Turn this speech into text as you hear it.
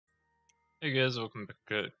Hey guys, welcome back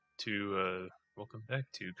to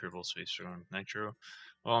Kerbal Space Run Nitro.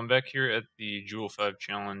 Well, I'm back here at the Jool V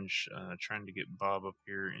challenge, trying to get Bob up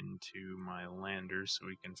here into my lander so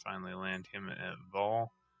we can finally land him at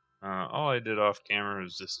Vall. All I did off camera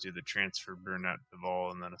was just do the transfer burn out to Vall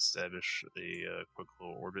and then establish a quick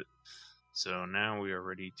little orbit. So now we are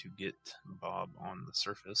ready to get Bob on the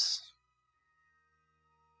surface.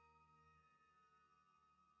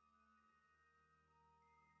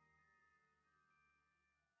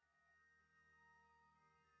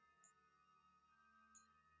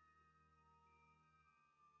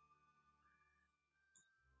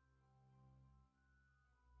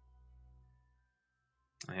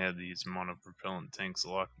 I had these monopropellant tanks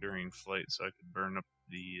locked during flight so I could burn up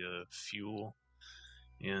the fuel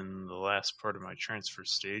in the last part of my transfer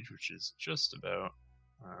stage, which is just about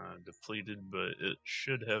depleted, but it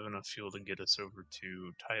should have enough fuel to get us over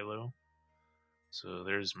to Tylo. So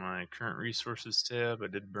there's my current resources tab. I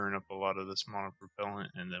did burn up a lot of this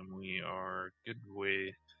monopropellant, and then we are a good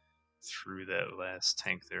way through that last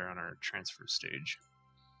tank there on our transfer stage.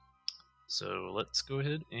 So let's go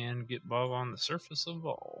ahead and get Bob on the surface of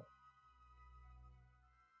Vall.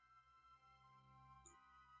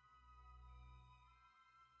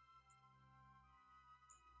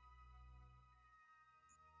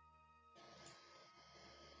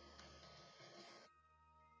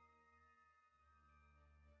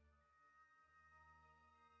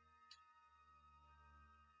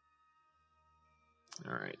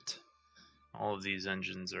 Alright. All of these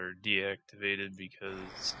engines are deactivated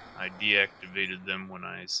because I deactivated them when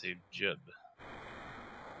I saved Jeb.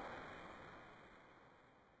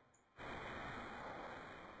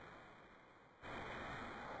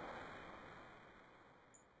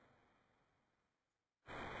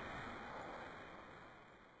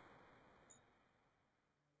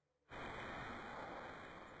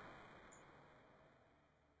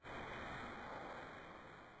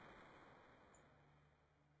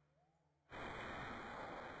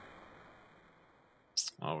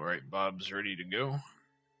 Alright, Bob's ready to go.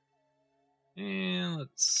 And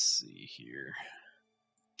let's see here.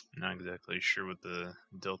 Not exactly sure what the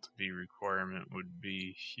Delta V requirement would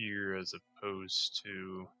be here as opposed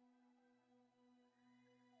to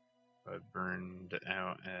if I burned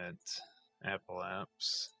out at Apple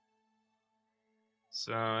Apps.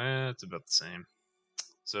 So it's about the same.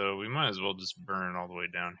 So we might as well just burn all the way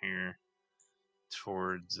down here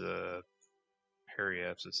towards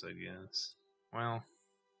Periapsis, I guess. Well,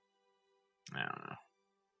 I don't know.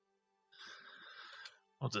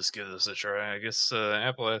 I'll just give this a try. I guess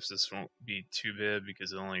Apple Apps won't be too bad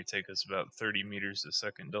because it'll only take us about 30 meters a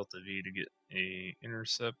second Delta V to get a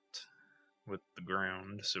intercept with the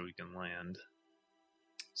ground so we can land.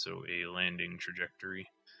 So a landing trajectory.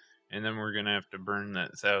 And then we're gonna have to burn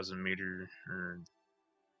that 1,000 meters per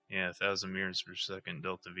second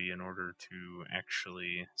Delta V in order to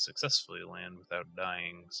actually successfully land without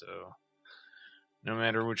dying. So no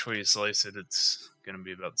matter which way you slice it, it's gonna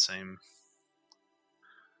be about the same.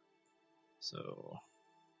 So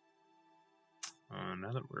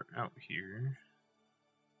now that we're out here,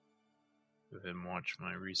 go ahead and watch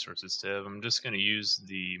my resources tab. I'm just going to use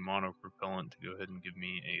the monopropellant to go ahead and give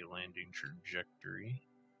me a landing trajectory,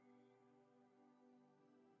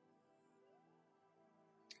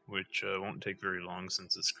 which won't take very long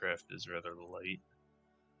since this craft is rather light.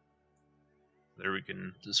 There we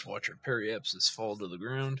can just watch our periapsis fall to the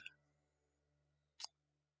ground.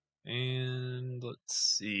 And let's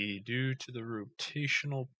see, due to the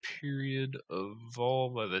rotational period of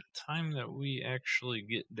Vol, by the time that we actually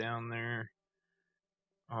get down there,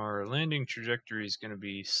 our landing trajectory is going to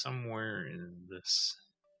be somewhere in this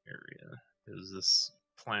area, because this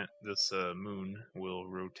moon will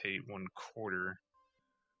rotate 1/4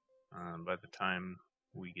 by the time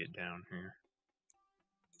we get down here.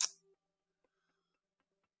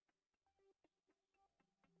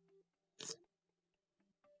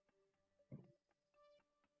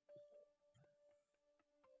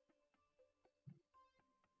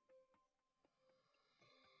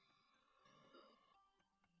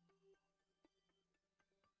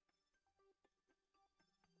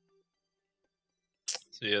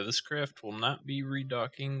 So yeah, this craft will not be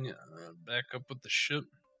redocking back up with the ship,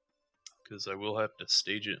 because I will have to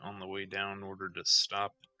stage it on the way down in order to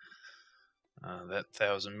stop. That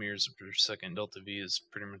 1,000 meters per second Delta V is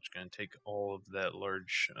pretty much going to take all of that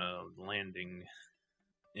large landing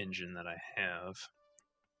engine that I have.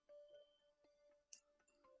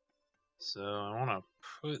 So I want to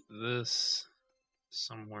put this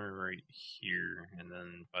somewhere right here, and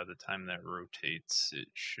then by the time that rotates, it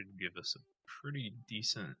should give us a pretty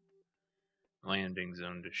decent landing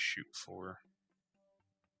zone to shoot for.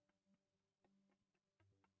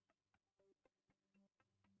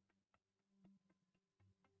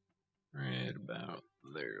 Right about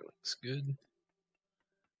there looks good.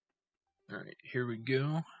 Alright, here we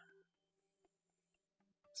go.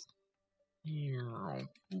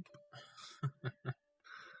 That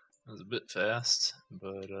was a bit fast,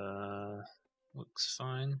 but looks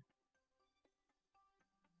fine.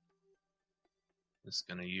 Just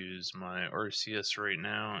gonna use my RCS right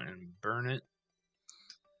now and burn it.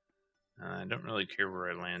 I don't really care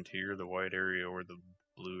where I land here. The white area or the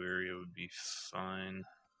blue area would be fine.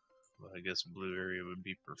 Well, I guess blue area would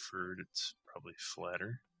be preferred. It's probably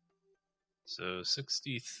flatter. So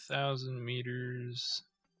 60,000 meters.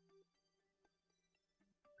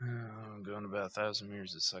 I'm going about 1,000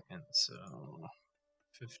 meters a second, so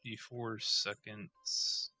 54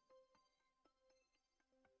 seconds.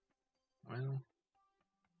 Well,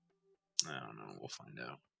 I don't know. We'll find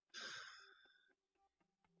out.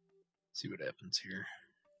 See what happens here.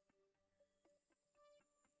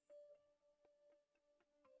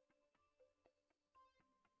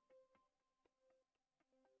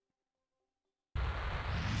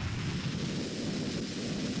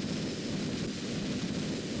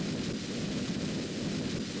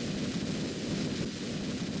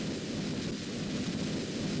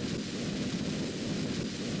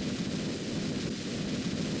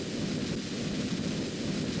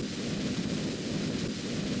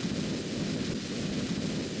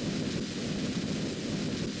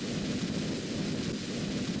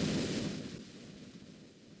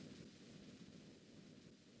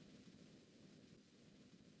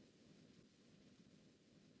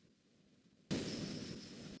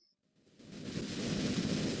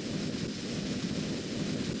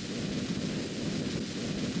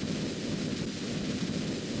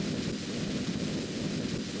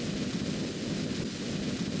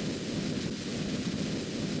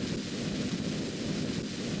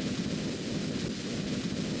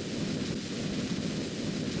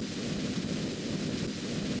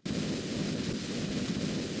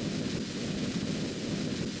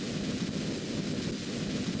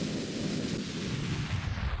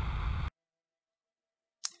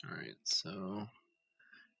 Alright, so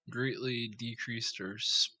greatly decreased our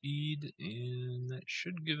speed, and that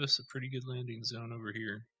should give us a pretty good landing zone over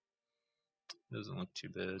here. Doesn't look too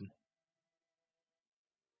bad.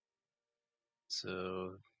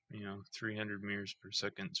 So, 300 meters per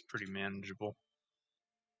second is pretty manageable.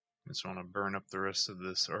 Just want to burn up the rest of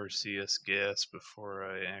this RCS gas before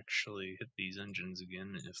I actually hit these engines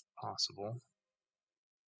again, if possible.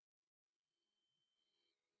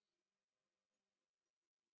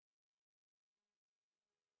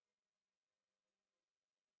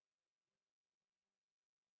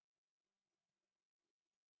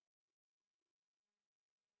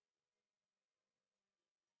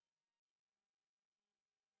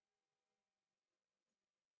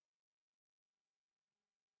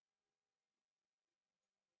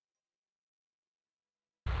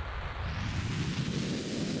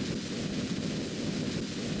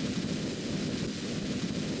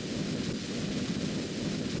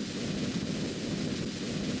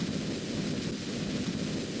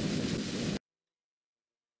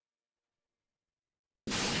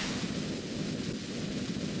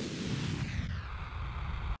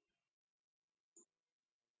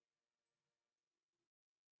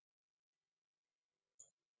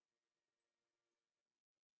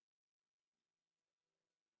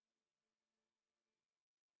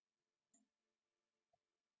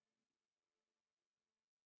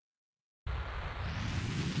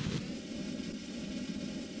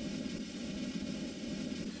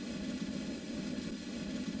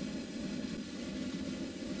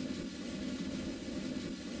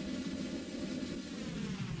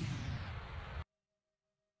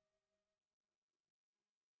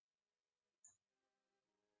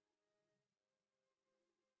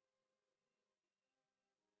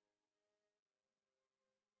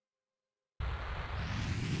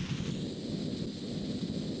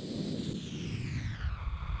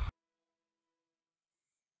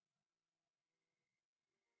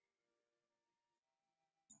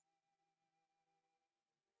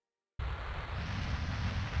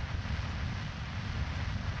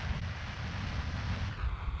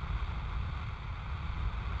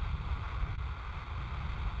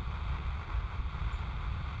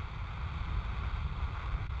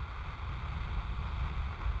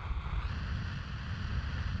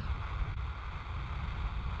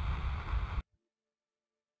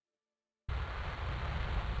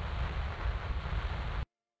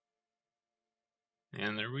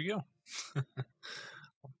 And there we go.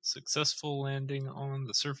 successful landing on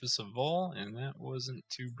the surface of Vall, and that wasn't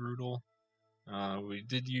too brutal. We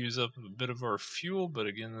did use up a bit of our fuel, but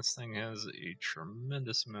again, this thing has a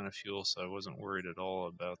tremendous amount of fuel, so I wasn't worried at all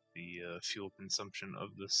about the fuel consumption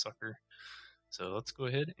of this sucker. So let's go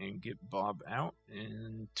ahead and get Bob out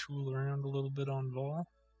and tool around a little bit on Vall.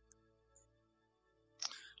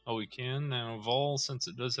 Oh, we can. Now, Vall, since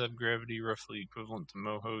it does have gravity roughly equivalent to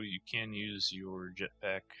Moho, you can use your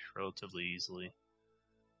jetpack relatively easily.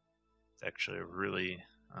 It's actually a really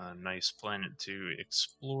nice planet to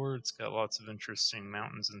explore. It's got lots of interesting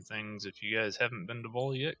mountains and things. If you guys haven't been to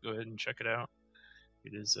Vall yet, go ahead and check it out.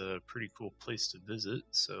 It is a pretty cool place to visit.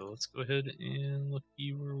 So let's go ahead and look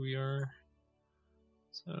where we are.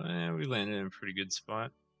 So we landed in a pretty good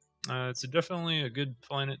spot. It's definitely a good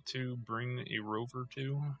planet to bring a rover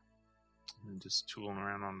to. And just tooling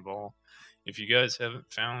around on Vall. If you guys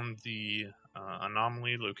haven't found the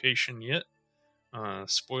anomaly location yet,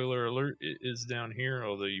 spoiler alert, it is down here,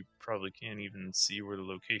 although you probably can't even see where the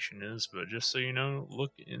location is, but just so you know,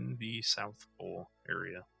 look in the South Pole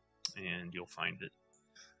area and you'll find it.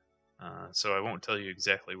 So I won't tell you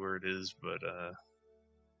exactly where it is, but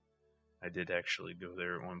I did actually go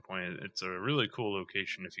there at one point. It's a really cool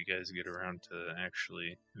location if you guys get around to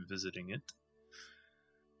actually visiting it.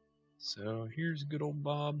 So here's good old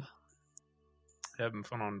Bob. Having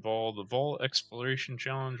fun on Vall. The Vall Exploration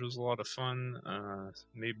Challenge was a lot of fun,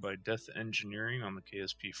 made by Death Engineering on the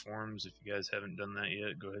KSP forums. If you guys haven't done that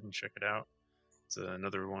yet, go ahead and check it out. It's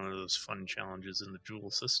another one of those fun challenges in the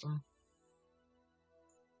Jool system.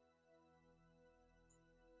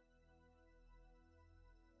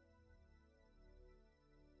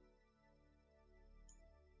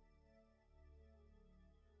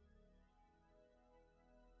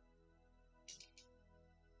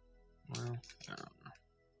 Well, I don't know.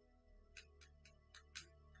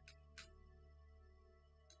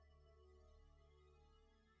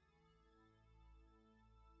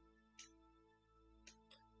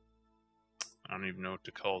 I don't even know what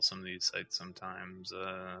to call some of these sites sometimes.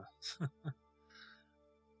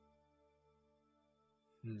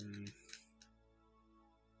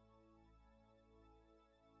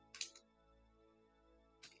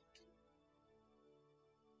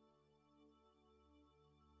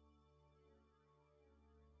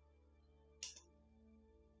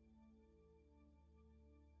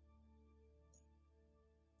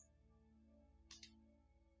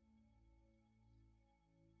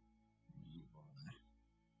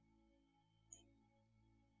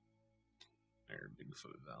 There,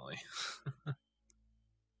 Bigfoot Valley.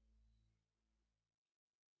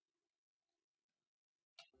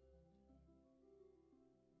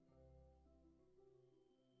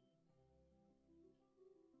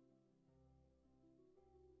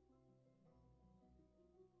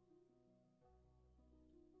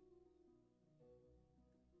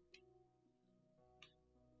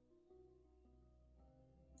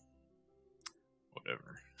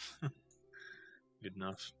 Whatever. Good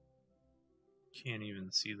enough. Can't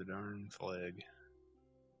even see the darn flag.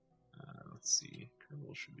 Let's see.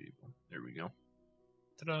 Kerbal should be able. There we go.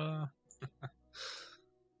 Ta-da!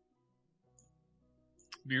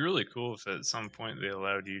 It'd be really cool if at some point they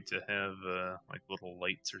allowed you to have like little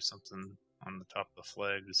lights or something on the top of the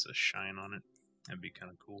flag just to shine on it. That'd be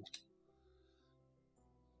kind of cool.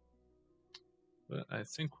 But I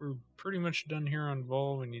think we're pretty much done here on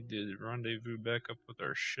Vall. We need to rendezvous back up with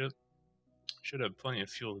our ship. Should have plenty of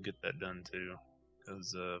fuel to get that done too,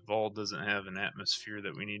 because Vall doesn't have an atmosphere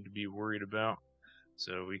that we need to be worried about.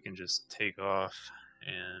 So we can just take off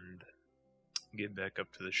and get back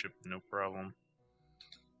up to the ship no problem.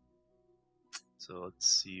 So let's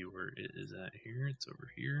see where it is at here. It's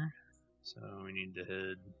over here. So we need to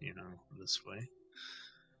head, this way.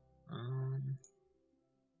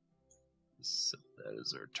 Set that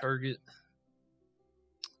as our target.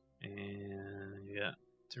 And yeah,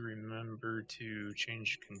 to remember to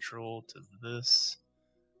change control to this.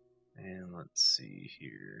 And let's see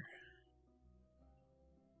here.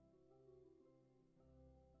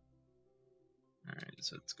 Alright,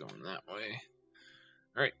 so it's going that way.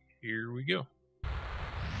 Alright, here we go.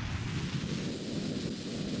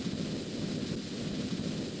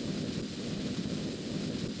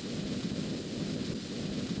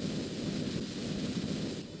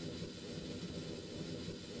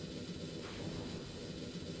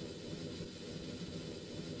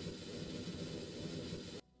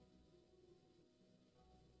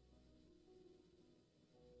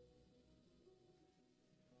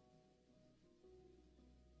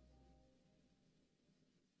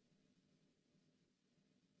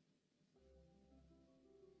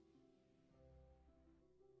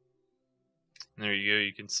 There you go.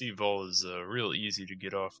 You can see Vall is real easy to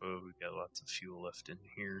get off of. We've got lots of fuel left in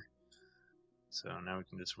here. So now we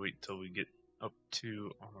can just wait until we get up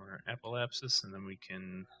to our apoapsis, and then we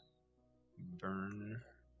can burn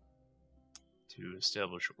to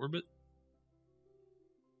establish orbit.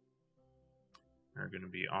 We're going to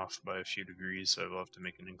be off by a few degrees, so I will have to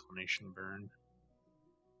make an inclination burn.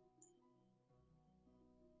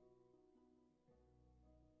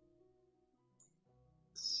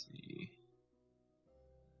 Let's see.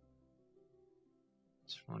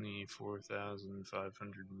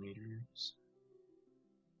 24,500 meters.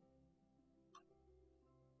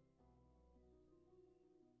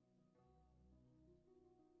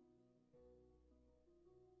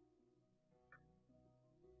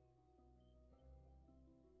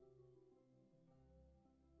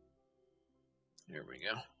 There we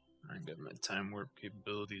go. I got my time warp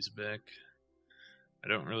capabilities back. I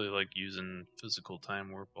don't really like using physical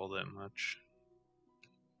time warp all that much.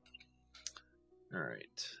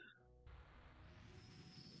 Alright.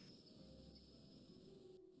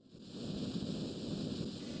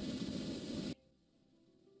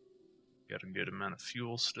 Got a good amount of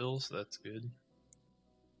fuel still, so that's good.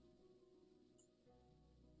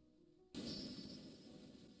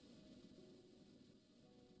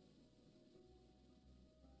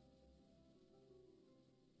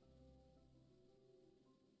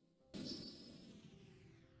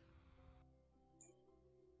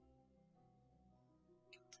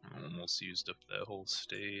 Almost used up that whole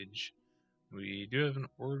stage. We do have an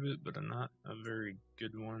orbit, but not a very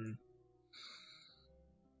good one.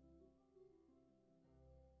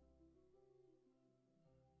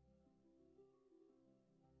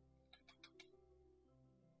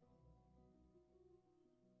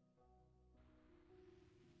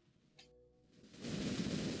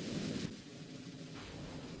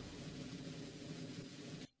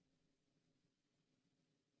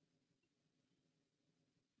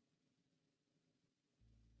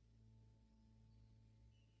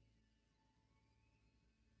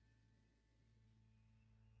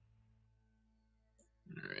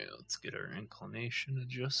 Alright, let's get our inclination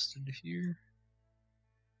adjusted here.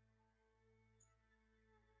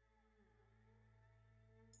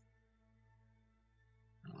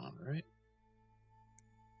 Alright.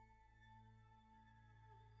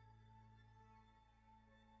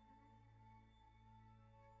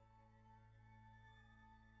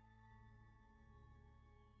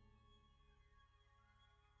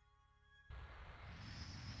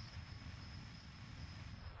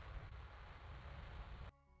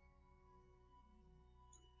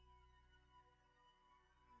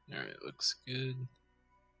 Alright, looks good.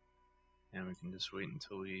 And we can just wait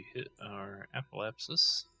until we hit our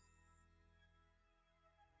apoapsis.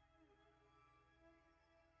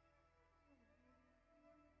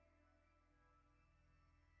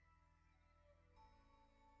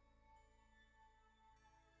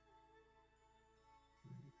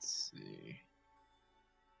 Let's see.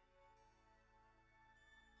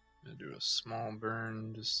 I'm gonna do a small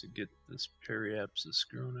burn just to get this periapsis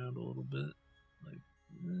grown out a little bit. Like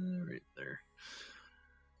right there.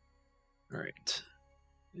 Alright.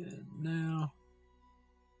 And now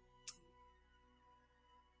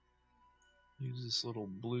use this little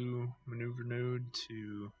blue maneuver node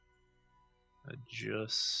to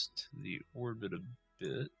adjust the orbit a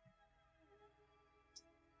bit.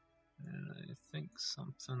 And I think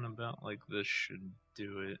something about like this should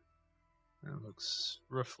do it. It looks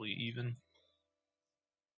roughly even.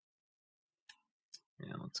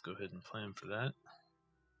 Yeah, let's go ahead and plan for that.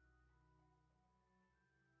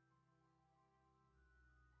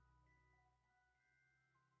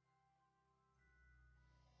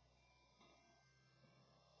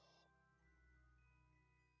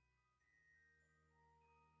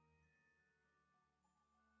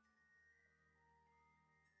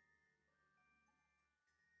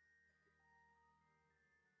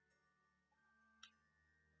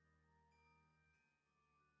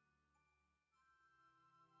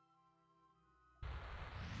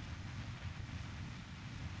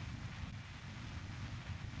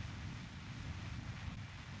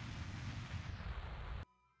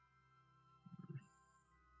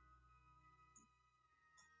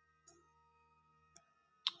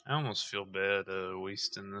 I almost feel bad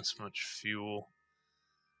wasting this much fuel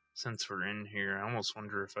since we're in here. I almost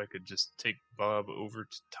wonder if I could just take Bob over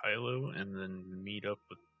to Tylo and then meet up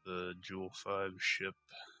with the Jool V ship,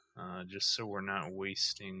 just so we're not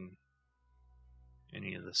wasting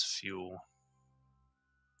any of this fuel.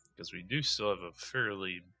 Because we do still have a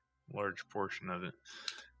fairly large portion of it.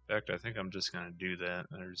 In fact, I think I'm just going to do that.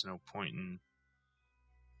 There's no point in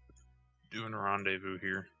doing a rendezvous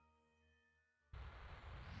here.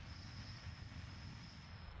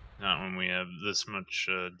 Not when we have this much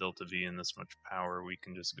Delta V and this much power. We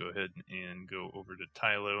can just go ahead and go over to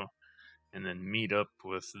Tylo and then meet up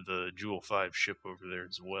with the Jool V ship over there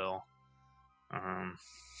as well.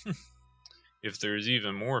 If there's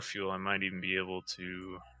even more fuel, I might even be able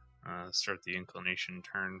to start the inclination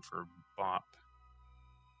turn for Bop.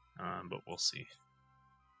 But we'll see.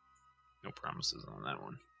 No promises on that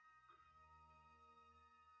one.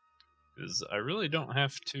 Because I really don't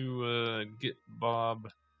have to get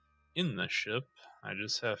Bob in the ship. I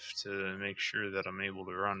just have to make sure that I'm able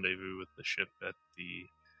to rendezvous with the ship at the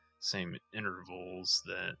same intervals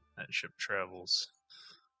that that ship travels.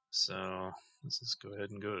 So let's just go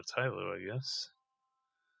ahead and go to Tylo, I guess.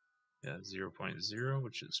 Yeah, 0.0,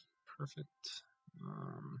 which is perfect.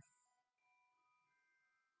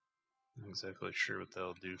 Not exactly sure what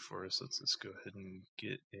that'll do for us. Let's just go ahead and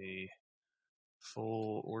get a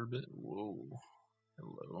full orbit. Whoa.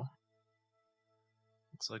 Hello.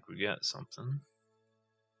 Looks like we got something.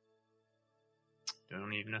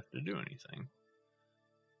 Don't even have to do anything.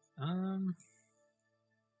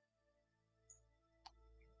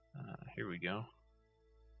 Here we go.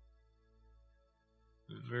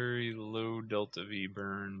 Very low delta V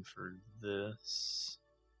burn for this.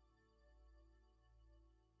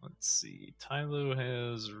 Let's see. Tylo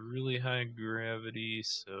has really high gravity,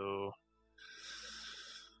 so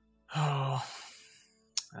I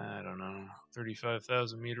don't know.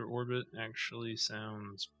 35,000 meter orbit actually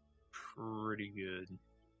sounds pretty good.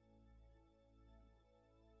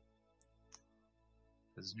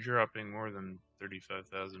 Because dropping more than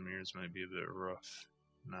 35,000 meters might be a bit rough.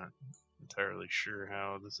 Not entirely sure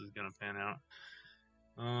how this is going to pan out.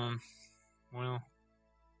 Well,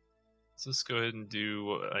 let's just go ahead and do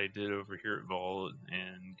what I did over here at Vall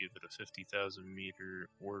and give it a 50,000 meter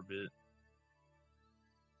orbit.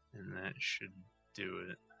 And that should do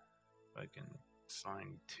it. If I can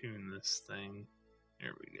fine tune this thing.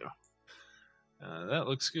 There we go. That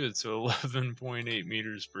looks good. So 11.8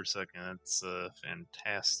 meters per second. That's a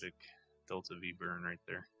fantastic delta V burn right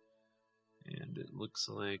there. And it looks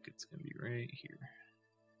like it's going to be right here.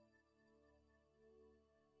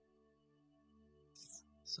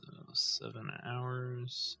 So 7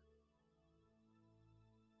 hours.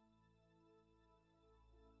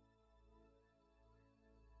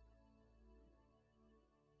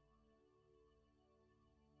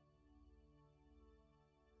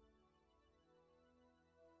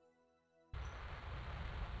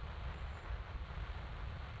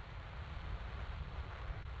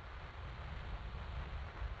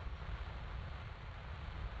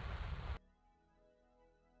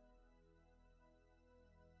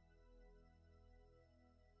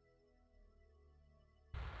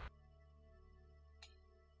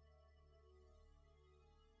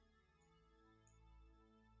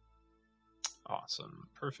 Awesome.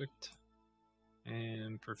 Perfect.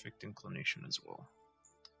 And perfect inclination as well.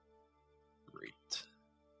 Great.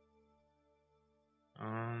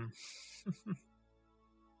 I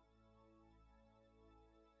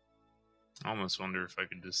almost wonder if I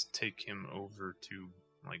could just take him over to,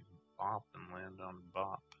 like, Bop and land on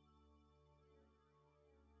Bop.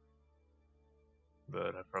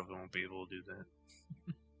 But I probably won't be able to do that.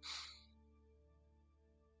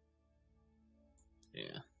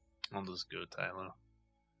 Yeah, I'll just go Tylo.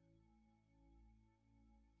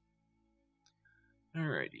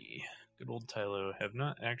 Alrighty, good old Tylo. Have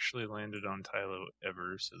not actually landed on Tylo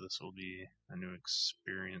ever, so this will be a new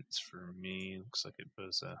experience for me. Looks like it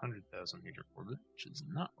was a 100,000 meter orbit, which is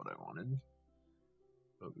not what I wanted.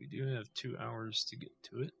 But we do have 2 hours to get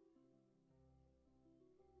to it.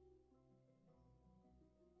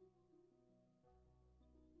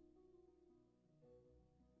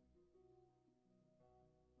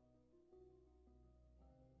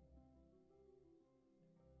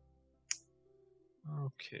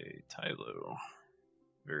 Okay, Tylo.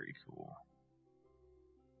 Very cool.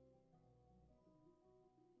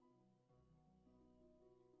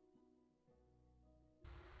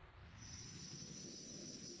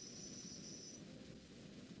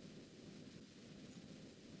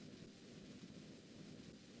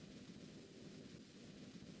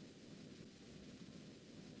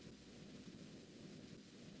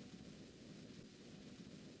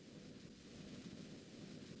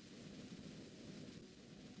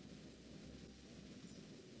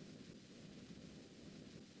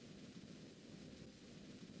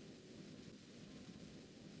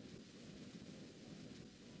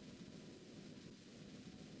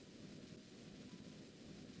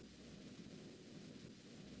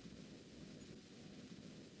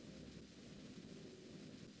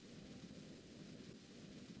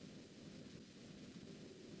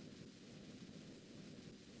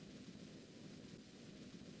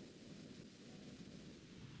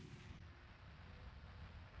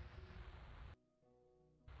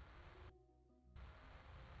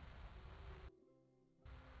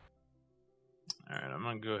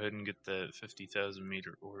 want to go ahead and get that 50,000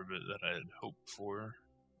 meter orbit that I had hoped for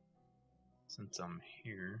since I'm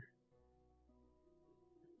here.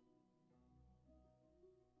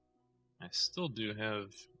 I still do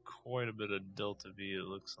have quite a bit of Delta V, it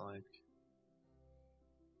looks like.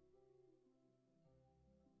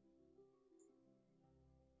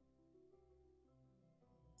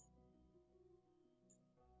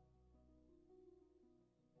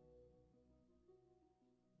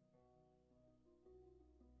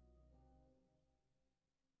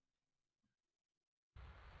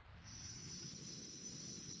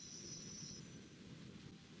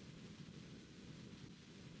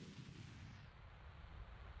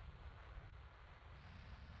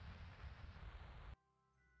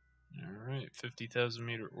 Alright, 50,000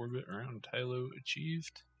 meter orbit around Tylo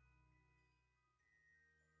achieved.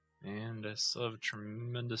 And I still have a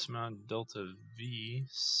tremendous amount of Delta V,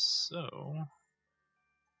 so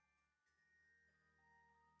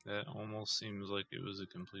that almost seems like it was a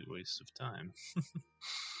complete waste of time.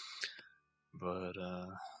 But,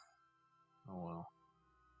 oh well.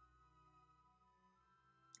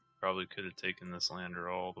 Probably could have taken this lander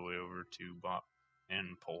all the way over to Bot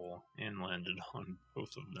and Pole and landed on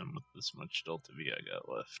both of them with this much Delta V I got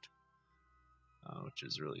left, which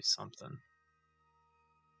is really something.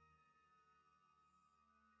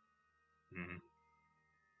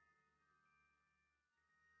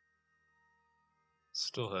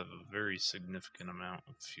 Still have a very significant amount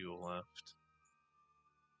of fuel left.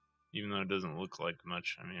 Even though it doesn't look like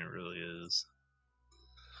much, I mean, it really is.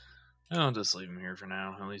 I'll just leave him here for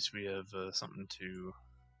now. At least we have something to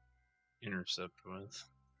intercept with.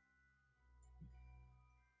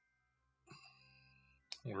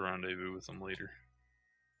 We'll rendezvous with them later.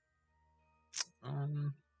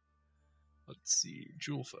 Let's see,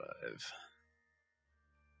 Jool V.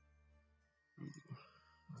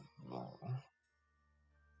 Vall.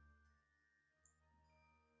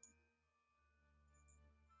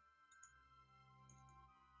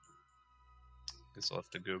 Guess I'll have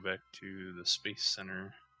to go back to the Space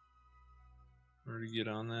Center in order to get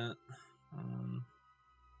on that.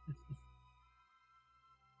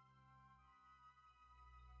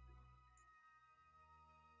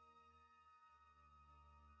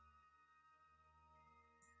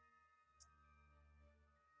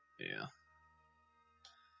 Yeah.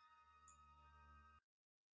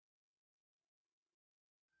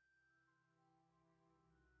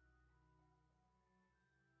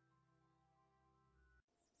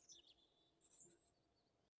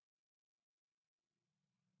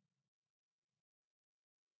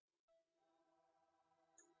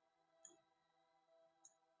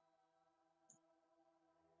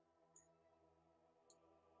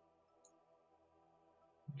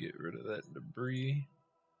 Get rid of that debris.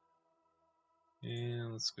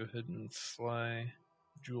 And let's go ahead and fly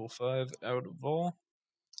Jool V out of Vall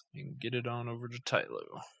and get it on over to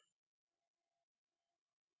Tylo.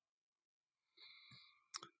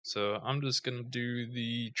 So I'm just going to do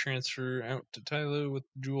the transfer out to Tylo with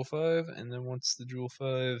the Jool V, and then once the Jool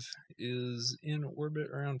V is in orbit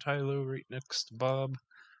around Tylo right next to Bob,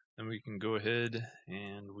 then we can go ahead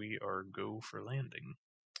and we are go for landing.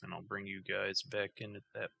 And I'll bring you guys back in at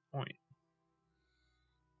that point.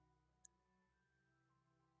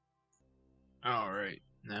 Alright,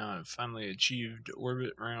 now I've finally achieved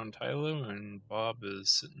orbit around Tylo, and Bob is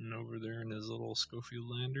sitting over there in his little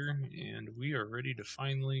Schofield lander, and we are ready to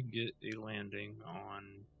finally get a landing on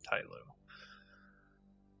Tylo.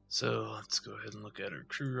 So let's go ahead and look at our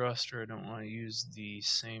crew roster. I don't want to use the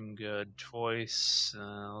same god twice.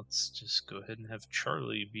 Let's just go ahead and have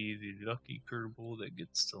Charlie be the lucky Kerbal that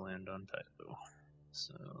gets to land on Tylo.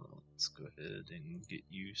 So let's go ahead and get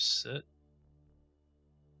you set.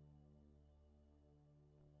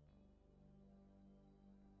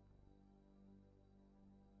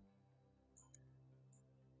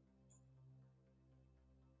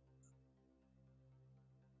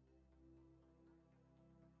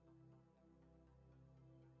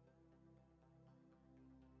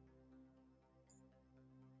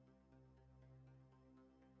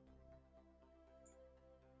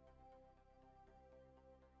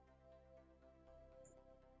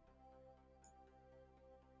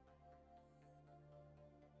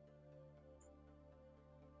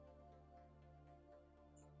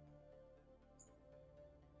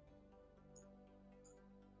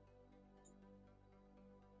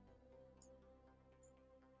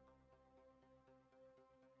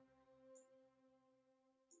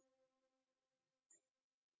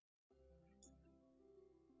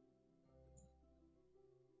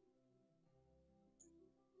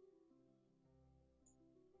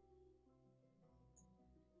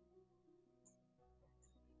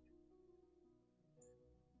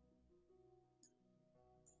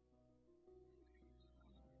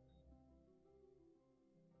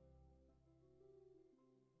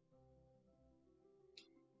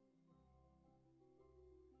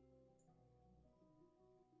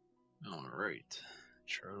 Alright,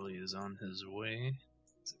 Charlie is on his way.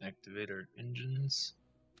 Let's activate our engines.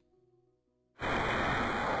 Alright,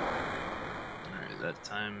 that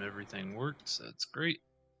time everything works, that's great.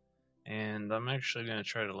 And I'm actually going to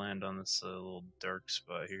try to land on this little dark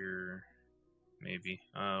spot here, maybe.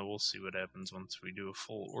 We'll see what happens once we do a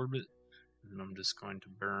full orbit. And I'm just going to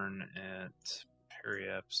burn at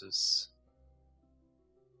periapsis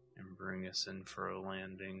and bring us in for a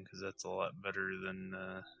landing, because that's a lot better than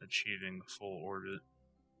achieving a full orbit,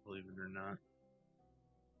 believe it or not.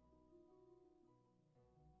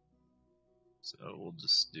 So we'll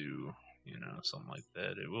just do, something like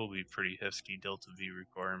that. It will be pretty hefty delta V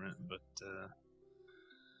requirement, but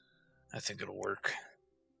I think it'll work.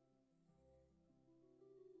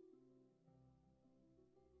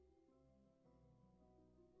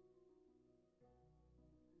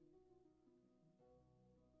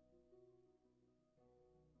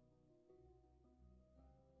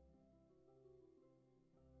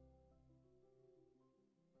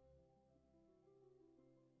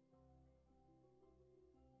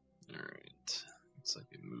 Alright, looks like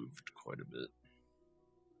it moved quite a bit.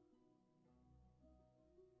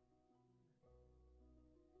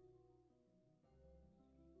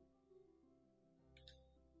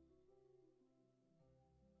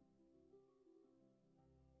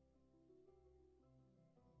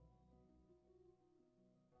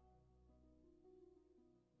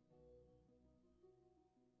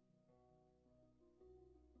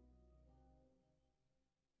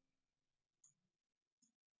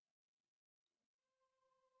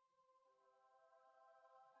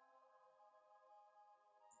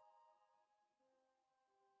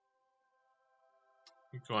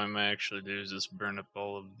 I think what I might actually do is just burn up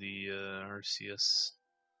all of the RCS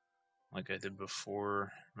like I did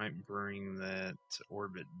before. Might bring that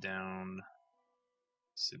orbit down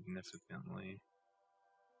significantly.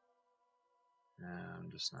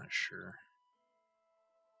 I'm just not sure.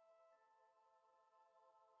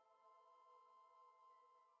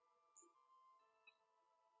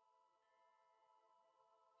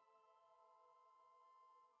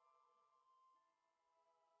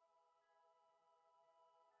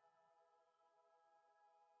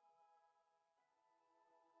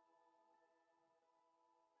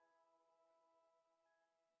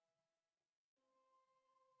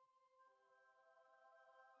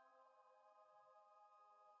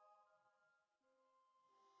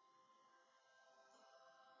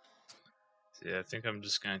 So yeah, I think I'm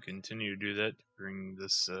just going to continue to do that to bring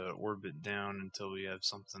this orbit down until we have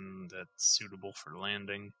something that's suitable for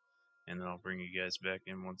landing, and then I'll bring you guys back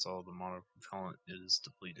in once all the monopropellant is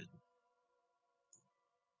depleted.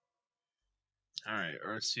 Alright,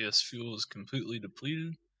 RCS fuel is completely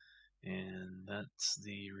depleted, and that's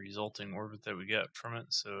the resulting orbit that we got from it.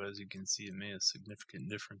 So as you can see, it made a significant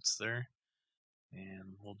difference there.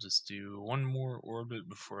 And we'll just do one more orbit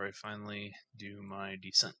before I finally do my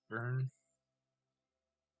descent burn.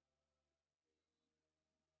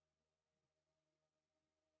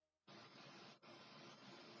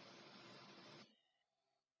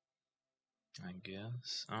 I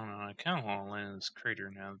guess. I don't know. I kind of want to land in this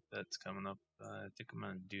crater now that that's coming up. I think I'm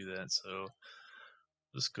going to do that. So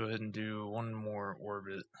let's go ahead and do one more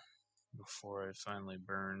orbit before I finally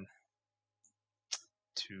burn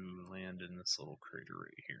to land in this little crater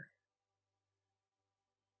right here.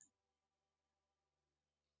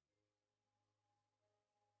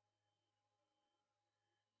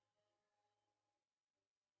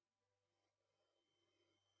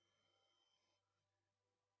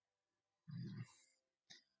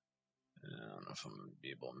 I don't know if I'm going to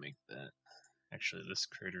be able to make that. Actually, this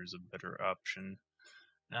crater is a better option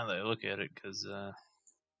now that I look at it, because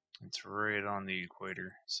it's right on the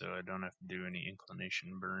equator, so I don't have to do any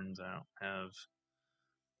inclination burns. I don't have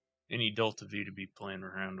any delta V to be playing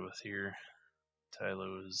around with here.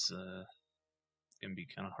 Tylo is going to be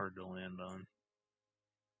kind of hard to land on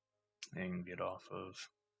and get off of.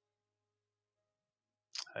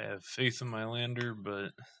 I have faith in my lander,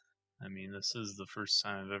 but I mean, this is the first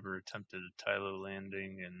time I've ever attempted a Tylo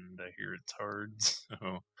landing, and I hear it's hard,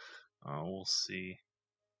 so we'll see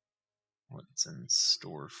what's in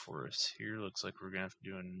store for us here. Looks like we're going to have to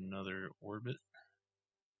do another orbit,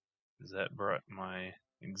 because that brought my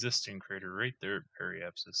existing crater right there at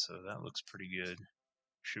periapsis, so that looks pretty good.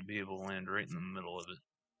 Should be able to land right in the middle of it.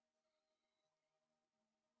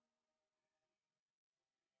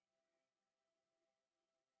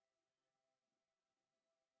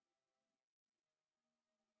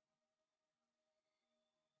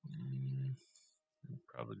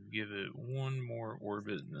 Probably give it one more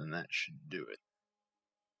orbit, and then that should do it.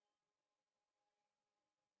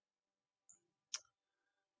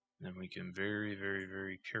 Then we can very, very,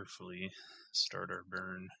 very carefully start our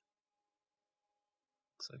burn.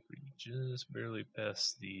 Looks like we just barely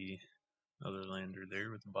passed the other lander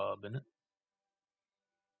there with Bob in it.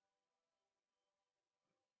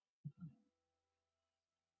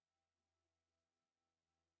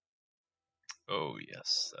 Oh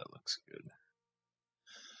yes, that looks good.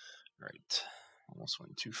 Right, almost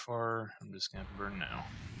went too far. I'm just gonna have to burn now.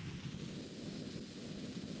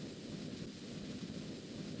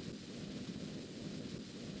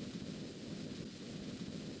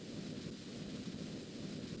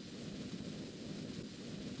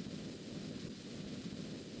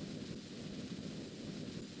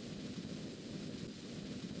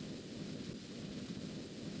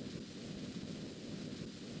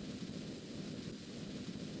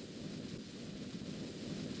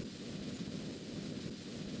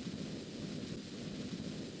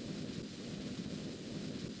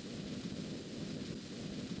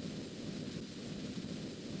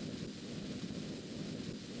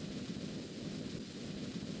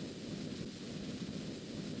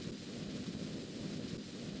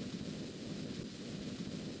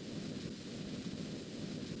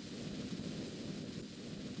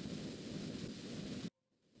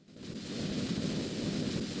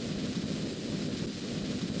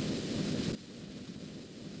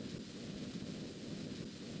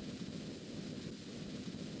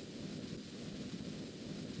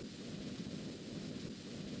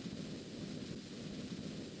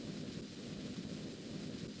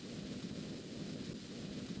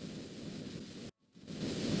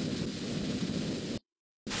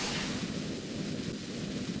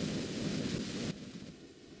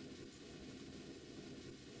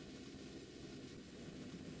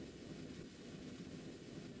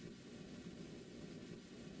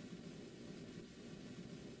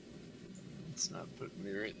 It's not putting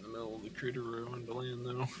me right in the middle of the crater where I wanted to land,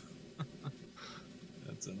 though.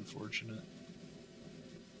 That's unfortunate.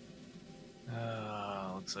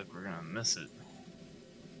 Looks like we're gonna miss it.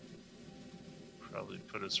 Probably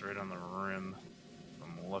put us right on the rim.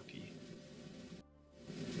 I'm lucky.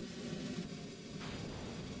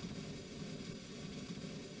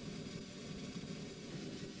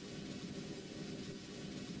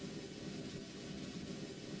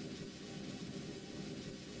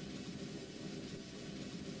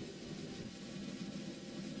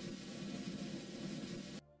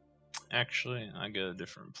 Actually, I got a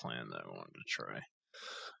different plan that I wanted to try.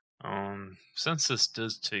 Since this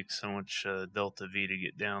does take so much Delta V to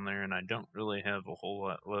get down there, and I don't really have a whole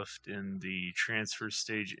lot left in the transfer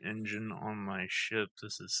stage engine on my ship,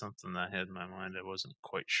 this is something that I had in my mind. I wasn't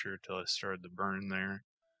quite sure till I started the burn there.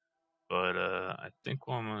 But I think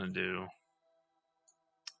what I'm going to do,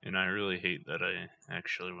 and I really hate that I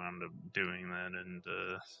actually wound up doing that and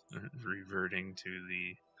reverting to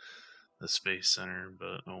the Space Center,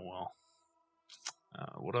 but oh well.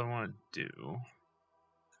 What I want to do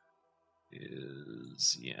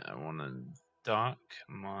is, yeah, I want to dock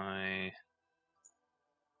my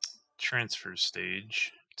transfer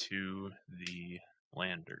stage to the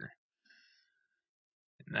lander.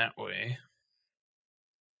 And that way,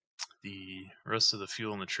 the rest of the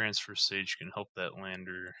fuel in the transfer stage can help that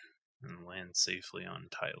lander and land safely on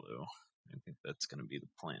Tylo. I think that's going to be the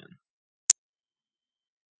plan.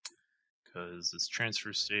 Because this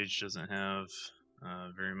transfer stage doesn't have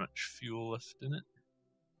very much fuel left in it.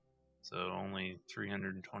 So only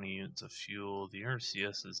 320 units of fuel. The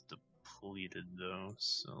RCS is depleted though,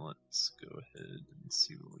 so let's go ahead and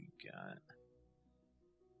see what we got.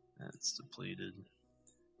 That's depleted.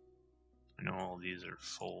 I know all these are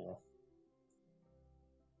full.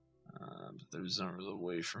 But there's not really a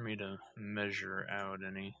way for me to measure out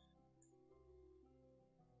any.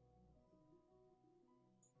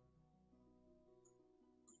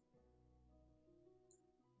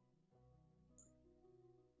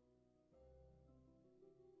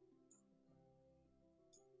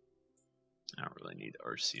 I don't really need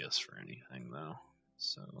RCS for anything though.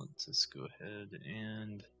 So let's just go ahead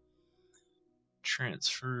and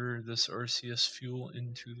transfer this RCS fuel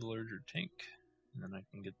into the larger tank. And then I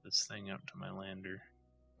can get this thing out to my lander.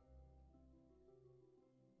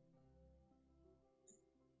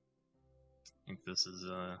 I think this is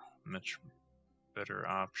a much better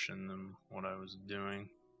option than what I was doing.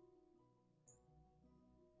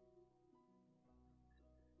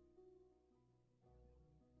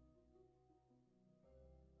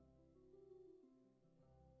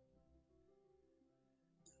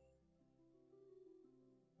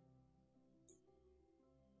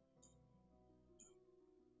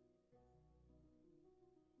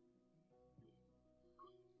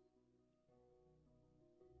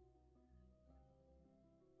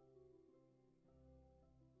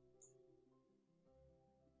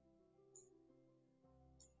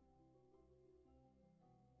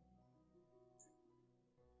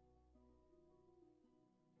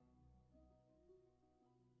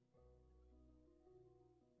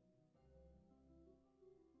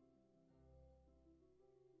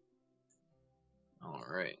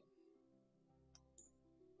 Alright.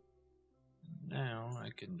 Now I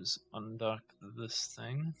can just undock this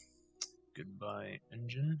thing. Goodbye,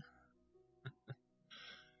 engine.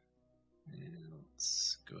 And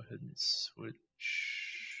let's go ahead and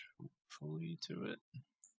switch, hopefully, to it.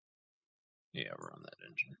 Yeah, we're on that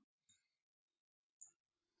engine.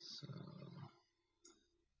 So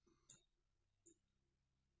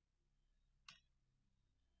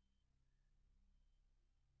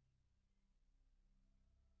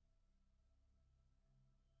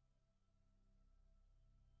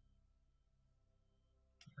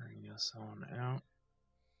bring us on out.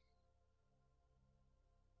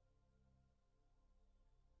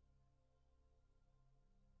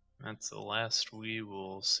 That's the last we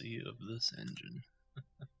will see of this engine.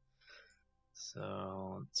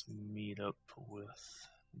 So let's meet up with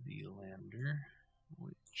the lander,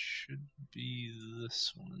 which should be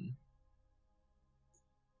this one.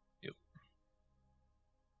 Yep.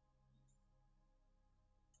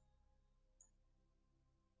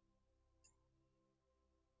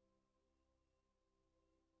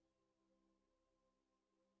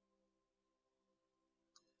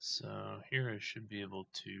 So here I should be able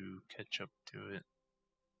to catch up to it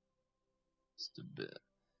just a bit.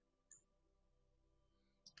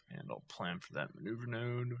 And I'll plan for that maneuver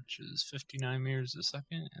node, which is 59 meters a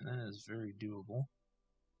second, and that is very doable.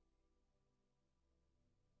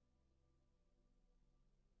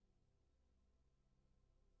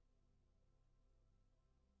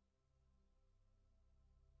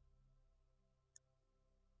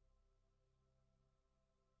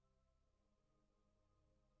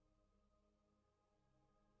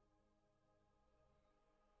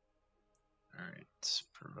 Alright,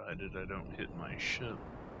 provided I don't hit my ship.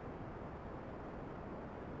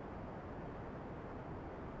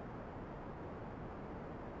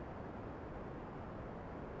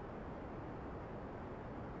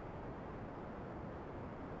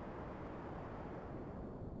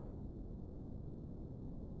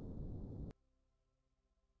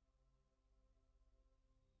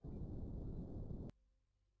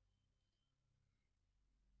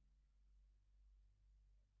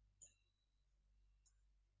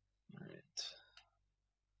 Alright.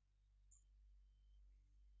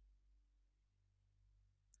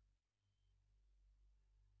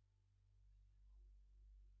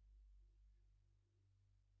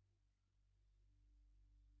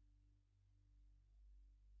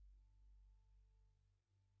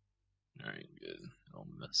 Alright, good. I'll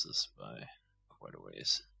miss this by quite a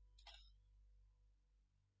ways.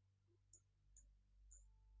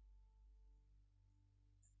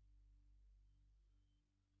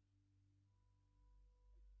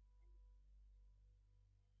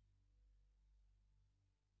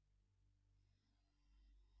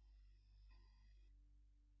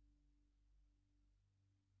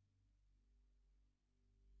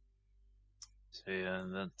 So yeah,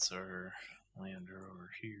 that's our lander over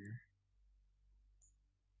here.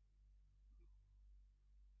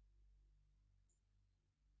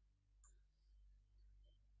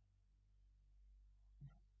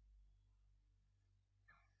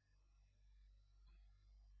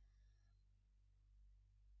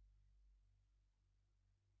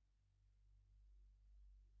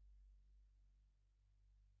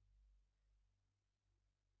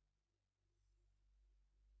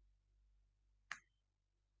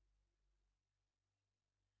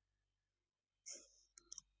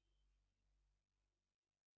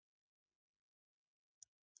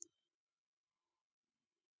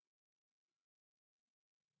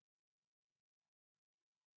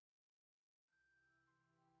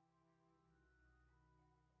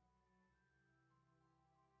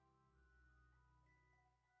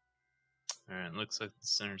 Alright, looks like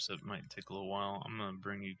this intercept might take a little while. I'm gonna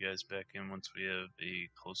bring you guys back in once we have a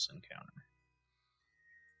close encounter.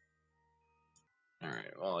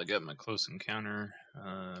 Alright, well, I got my close encounter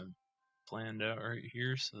planned out right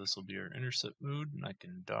here, so this will be our intercept mode, and I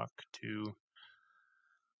can dock to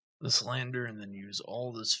this lander and then use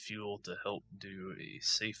all this fuel to help do a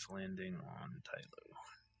safe landing on Tylo.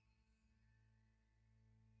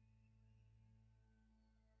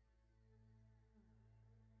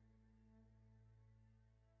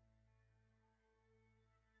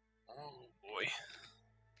 Oh boy.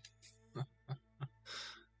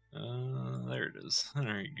 There it is.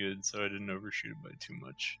 Alright, good, so I didn't overshoot it by too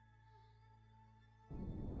much.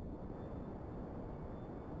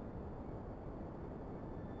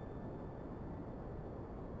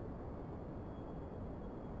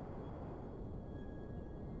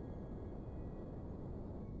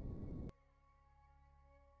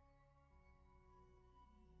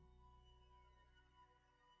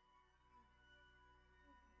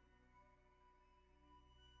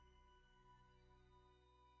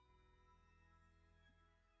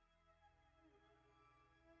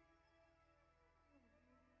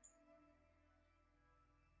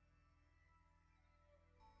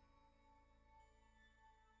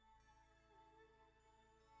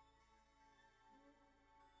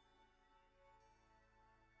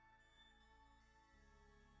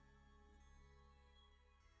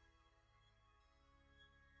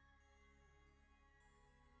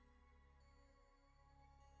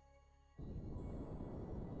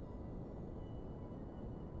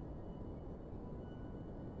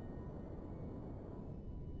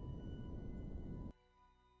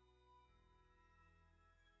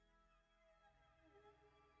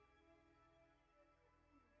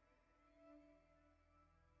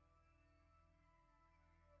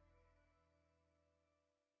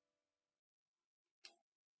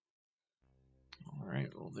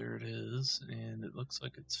 Alright, well there it is, and it looks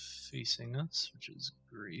like it's facing us, which is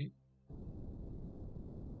great.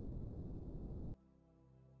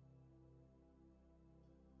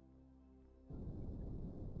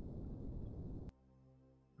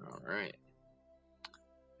 Alright.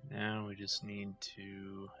 Now we just need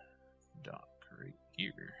to dock right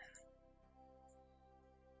here.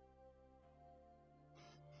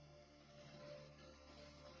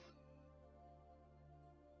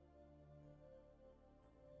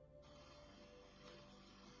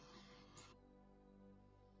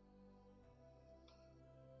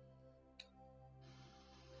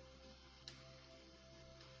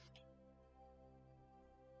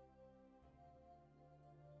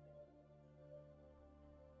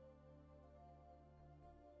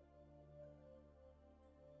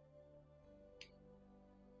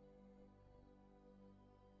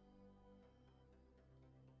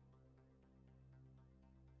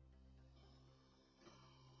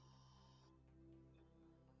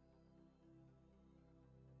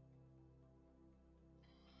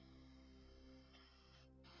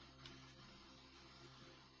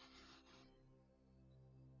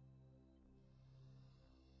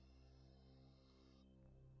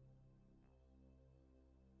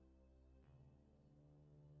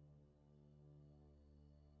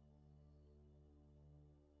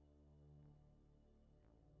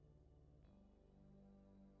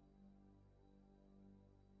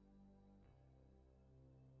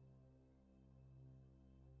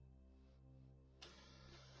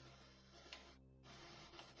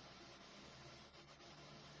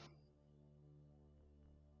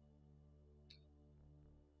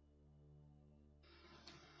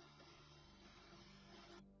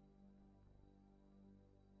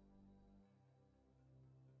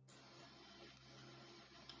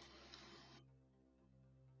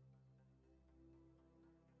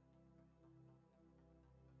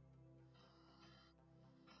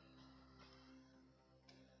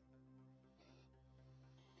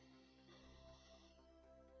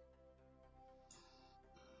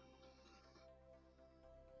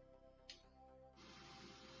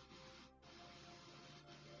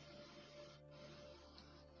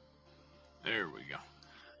 There we go.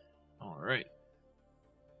 Alright.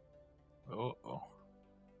 Oh.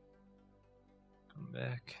 Come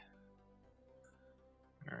back.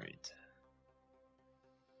 Alright.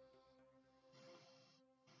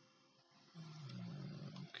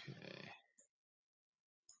 Okay.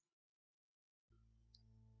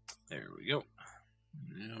 There we go.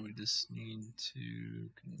 Now we just need to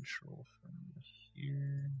control from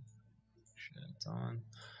here. Shut on.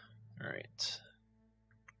 Alright.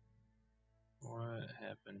 What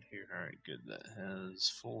happened here? Alright, good. That has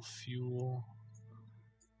full fuel.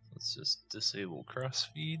 Let's just disable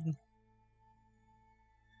crossfeed.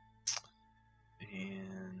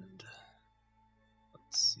 And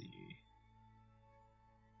let's see.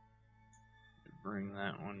 Bring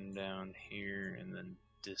that one down here and then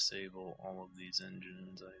disable all of these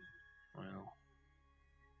engines. Well,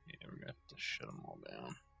 yeah, we're gonna have to shut them all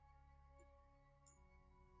down.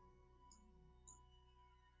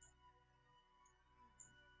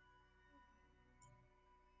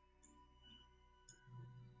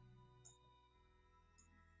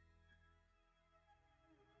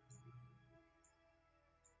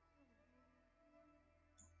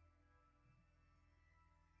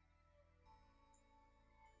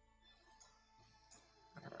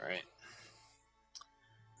 Alright.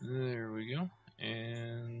 There we go.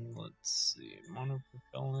 And let's see.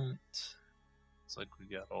 Monopropellant. Looks like we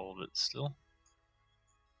got all of it still.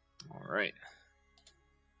 Alright.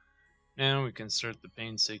 Now we can start the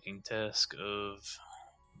painstaking task of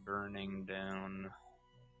burning down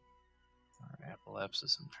our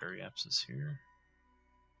apoapsis and periapsis here.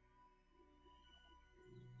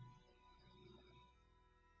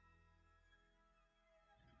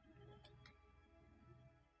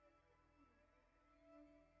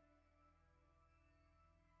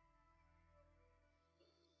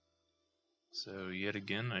 So yet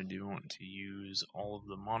again, I do want to use all of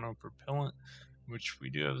the monopropellant, which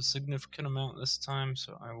we do have a significant amount this time,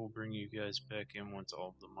 so I will bring you guys back in once all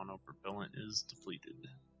of the monopropellant is depleted.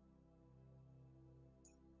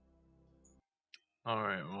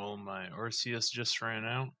 Alright, well my RCS just ran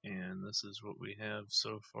out, and this is what we have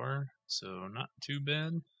so far, so not too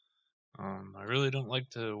bad. I really don't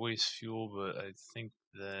like to waste fuel, but I think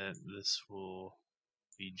that this will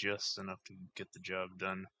be just enough to get the job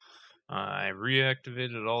done. I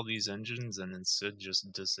reactivated all these engines and instead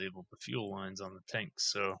just disabled the fuel lines on the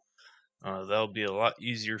tanks, so that'll be a lot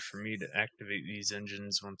easier for me to activate these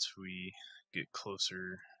engines once we get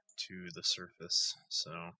closer to the surface.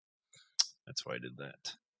 So That's why I did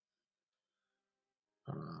that.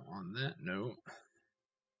 On that note,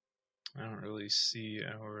 I don't really see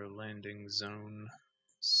our landing zone,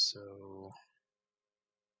 so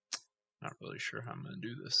not really sure how I'm going to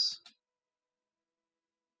do this.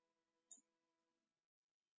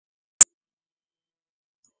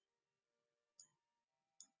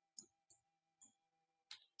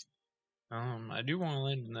 I do want to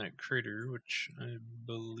land in that crater, which I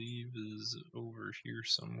believe is over here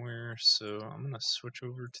somewhere, so I'm going to switch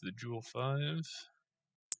over to the Jool V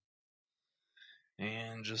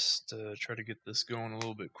and just try to get this going a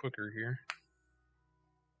little bit quicker here.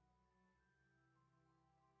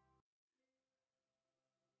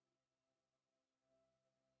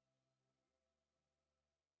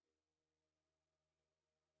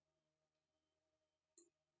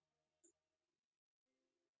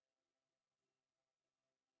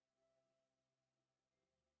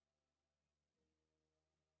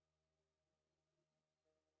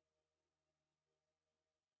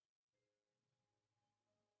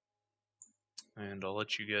 And I'll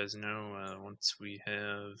let you guys know once we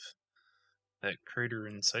have that crater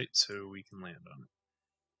in sight so we can land on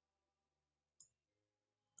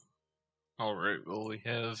it. Alright, well we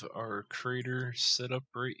have our crater set up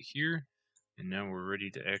right here, and now we're ready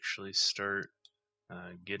to actually start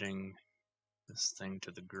getting this thing to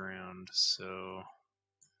the ground. So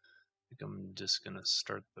I think I'm just gonna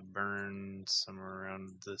start the burn somewhere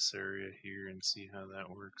around this area here and see how that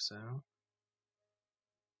works out.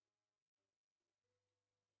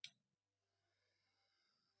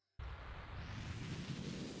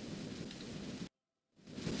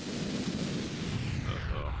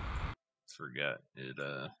 Uh-oh. Forgot it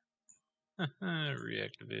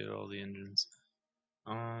reactivated all the engines.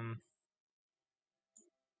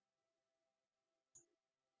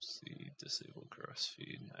 See, disable cross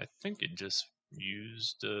feed. I think it just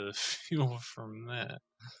used fuel from that.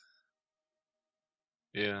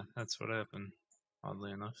 Yeah, that's what happened,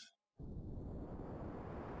 oddly enough.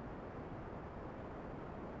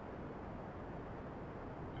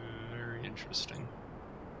 Very interesting.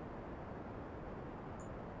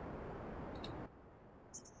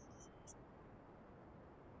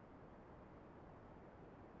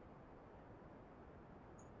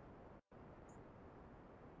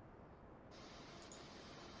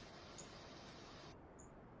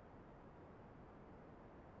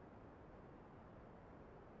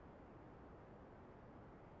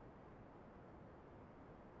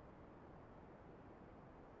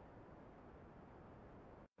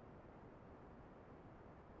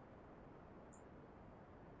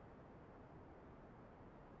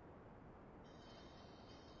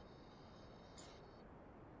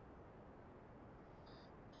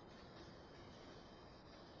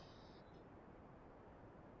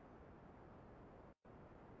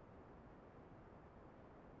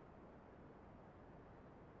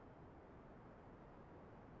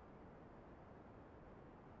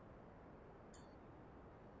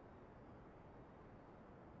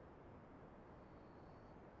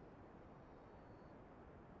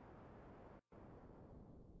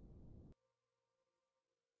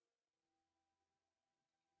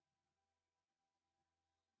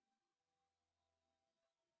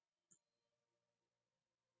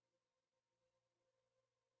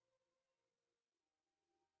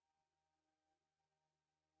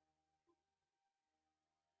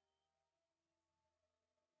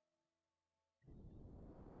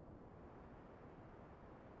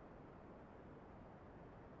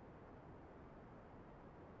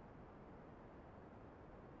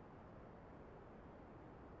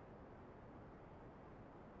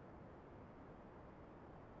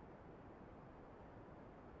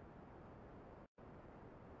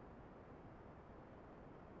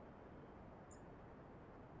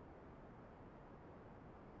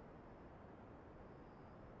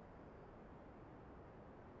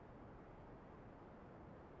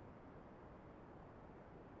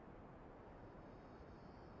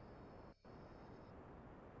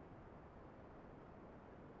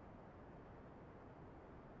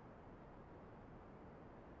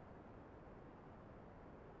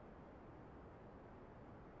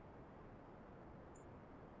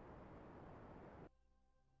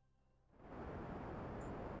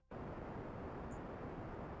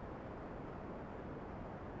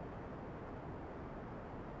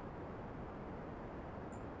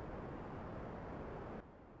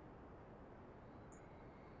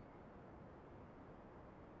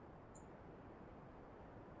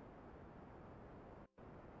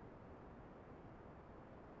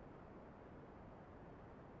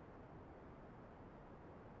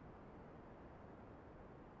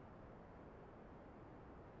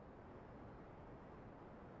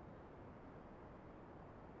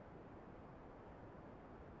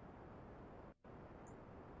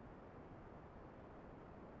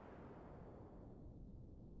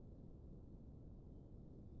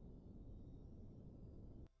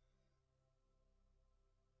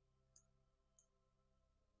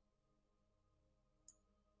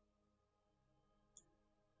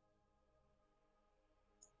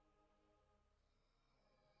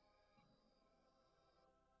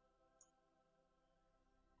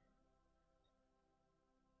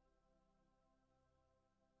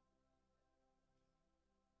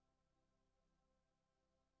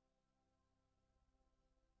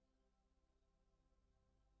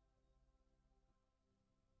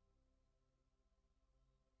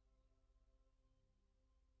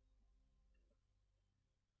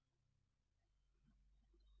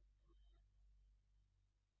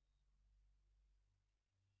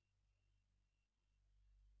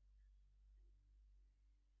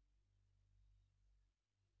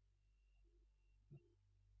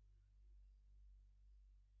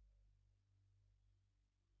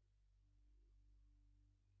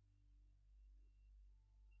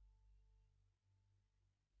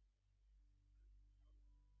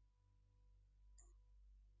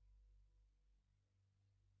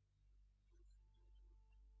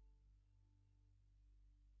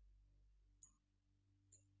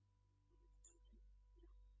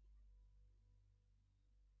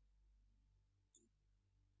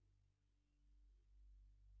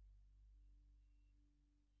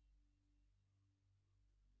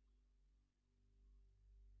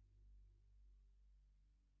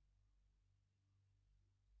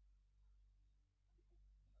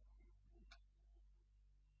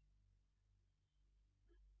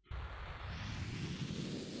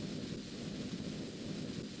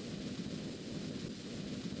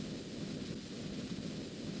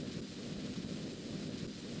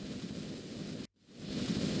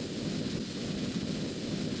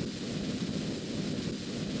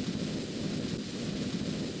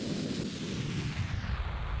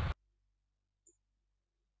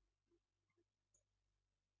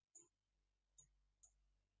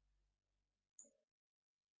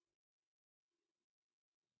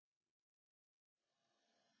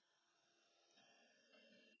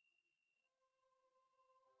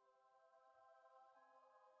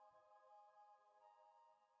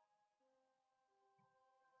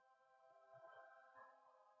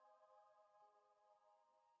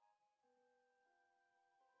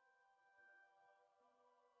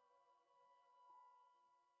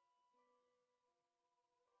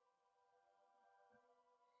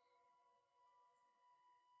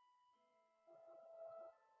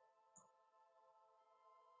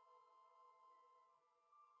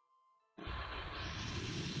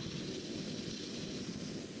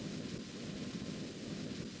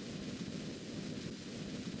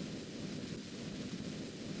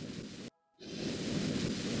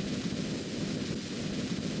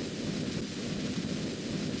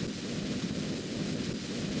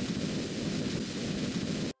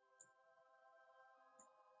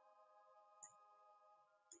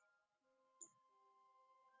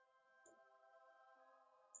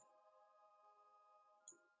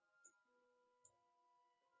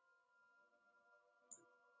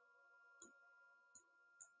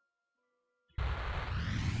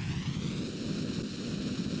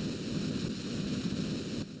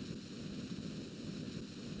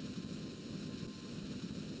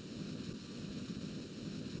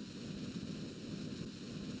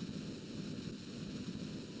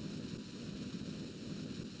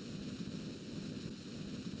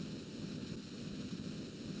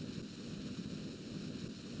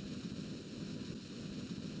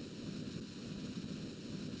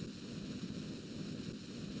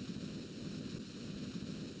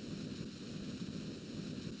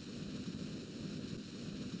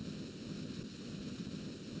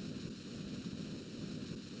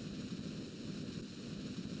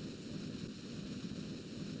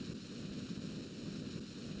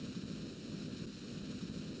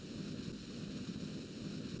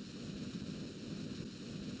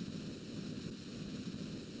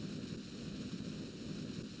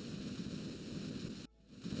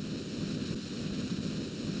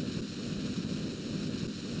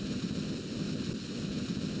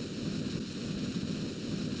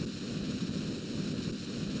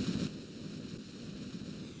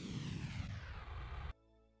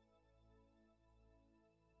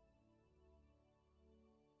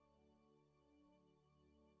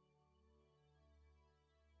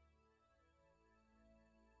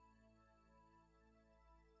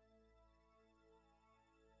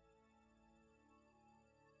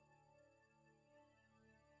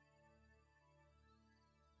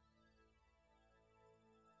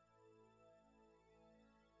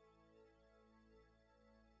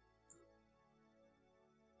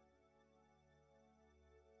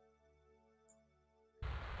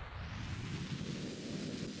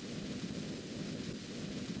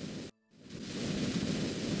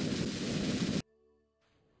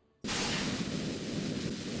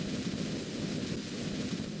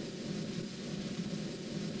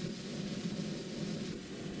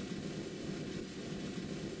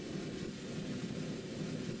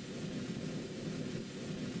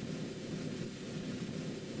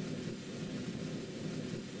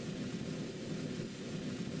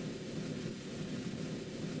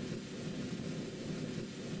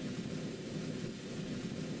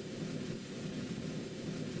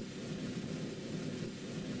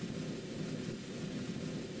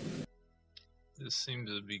 This seems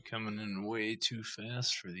to be coming in way too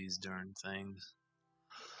fast for these darn things.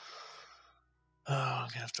 Oh, I'm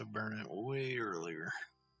gonna have to burn it way earlier.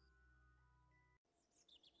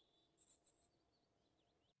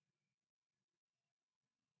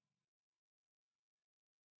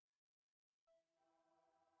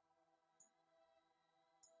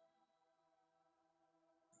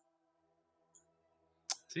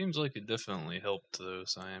 Seems like it definitely helped though,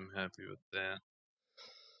 so I am happy with that.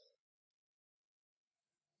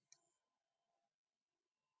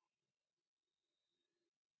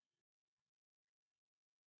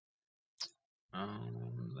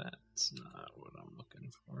 That's not what I'm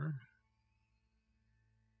looking for.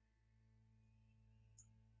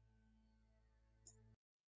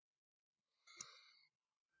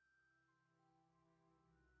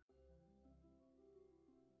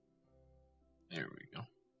 There we go.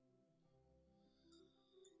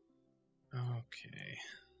 Okay.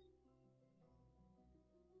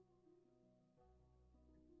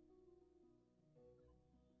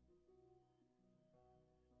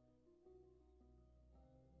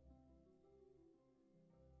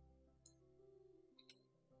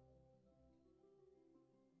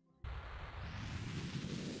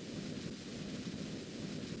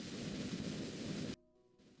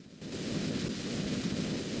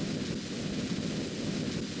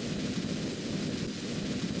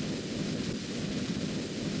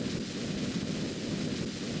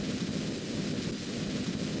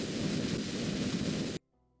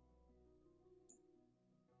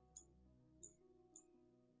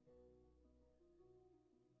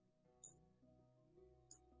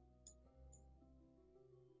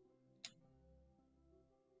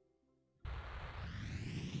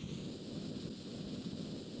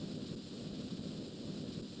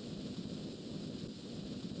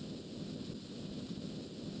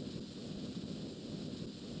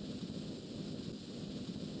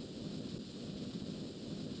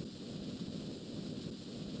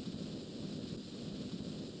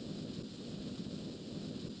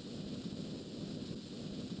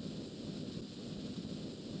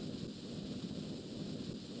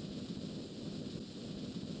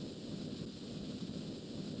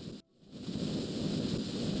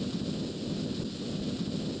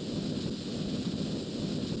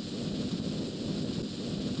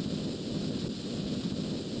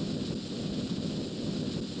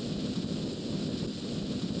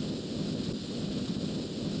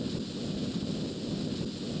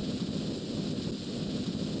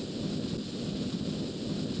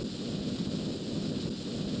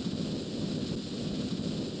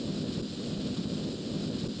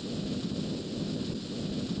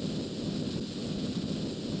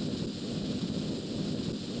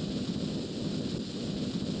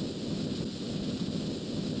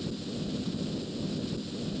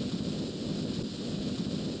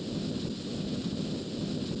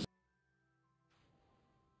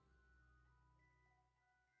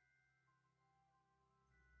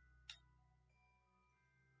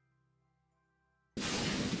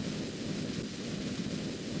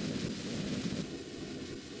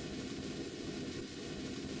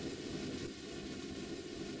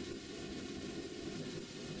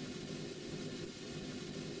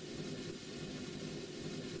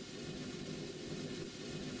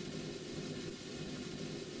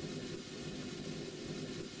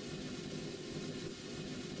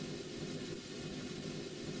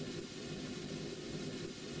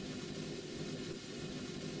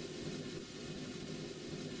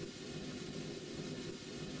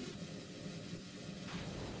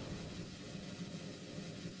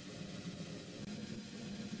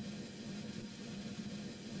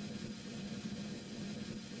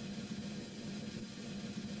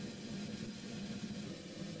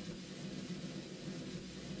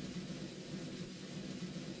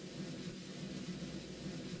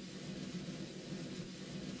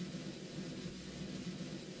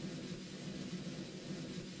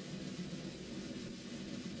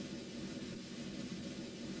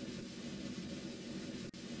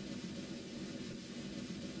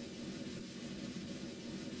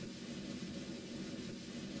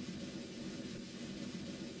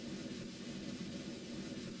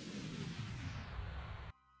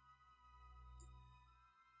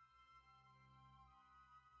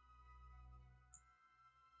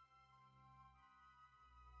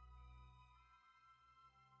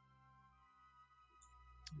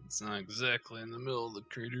 It's not exactly in the middle of the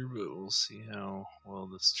crater, but we'll see how well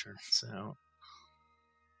this turns out.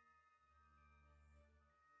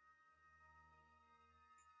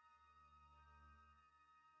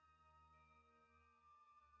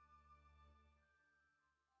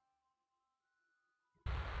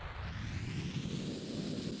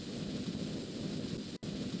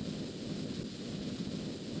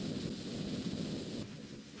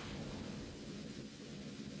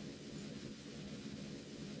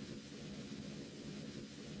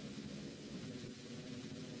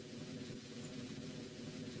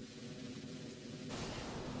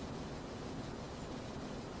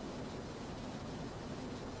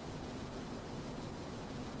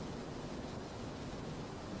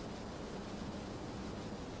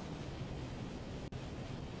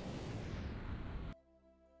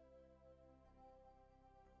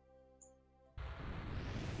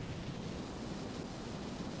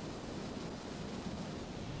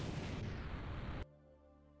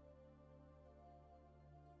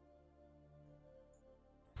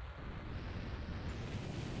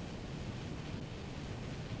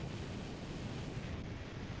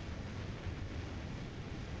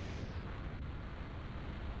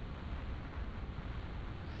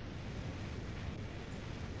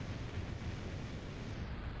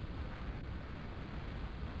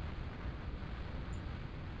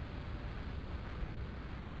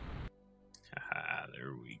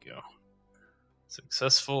 we go.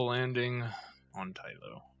 Successful landing on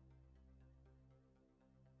Tylo.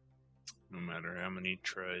 No matter how many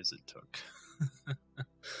tries it took.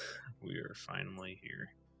 We are finally here.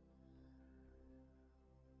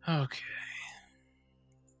 Okay.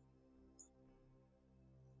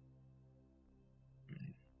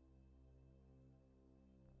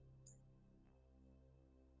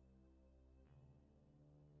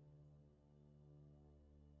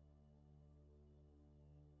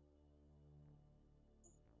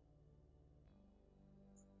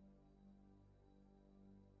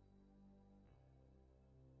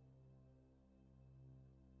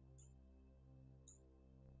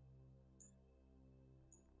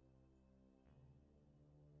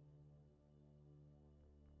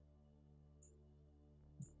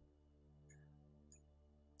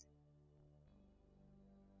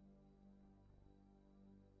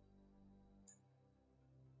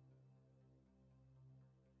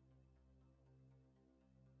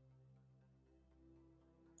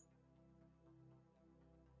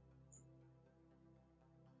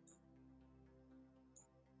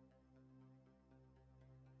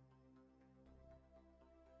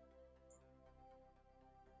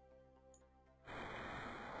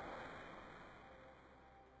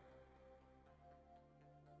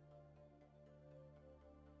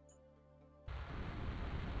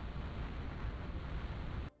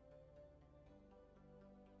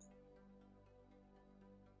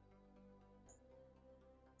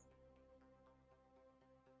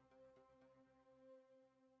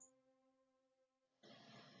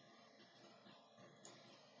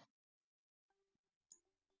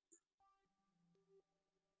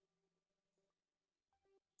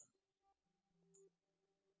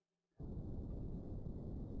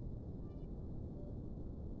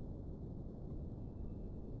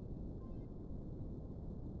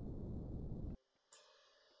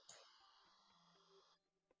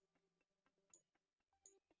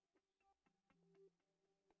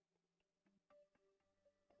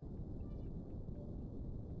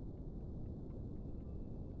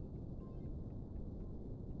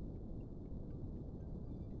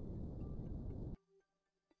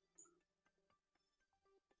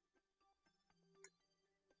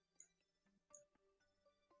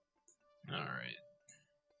 Alright.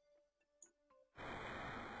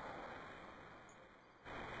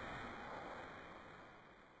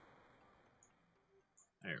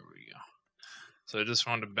 There we go. So I just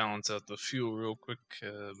wanted to balance out the fuel real quick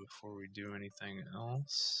before we do anything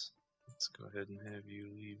else. Let's go ahead and have you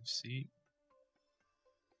leave seat.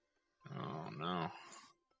 Oh no.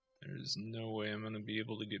 There's no way I'm going to be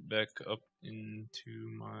able to get back up into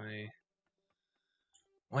my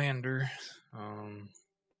lander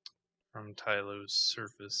from Tylo's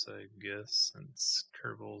surface, I guess, since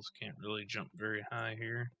Kerbals can't really jump very high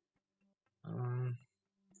here. And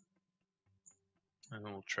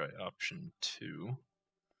we'll try option 2.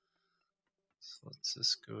 So let's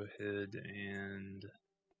just go ahead and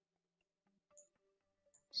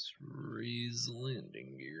just raise the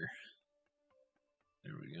landing gear.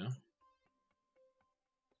 There we go.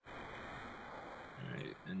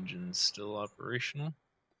 Alright, engine's still operational.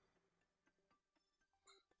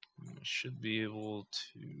 I should be able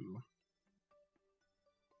to...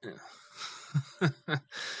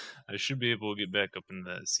 I should be able to get back up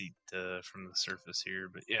into that seat from the surface here,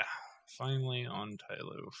 but yeah, finally on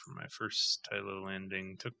Tylo for my first Tylo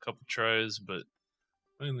landing. Took a couple tries, but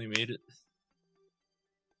finally made it.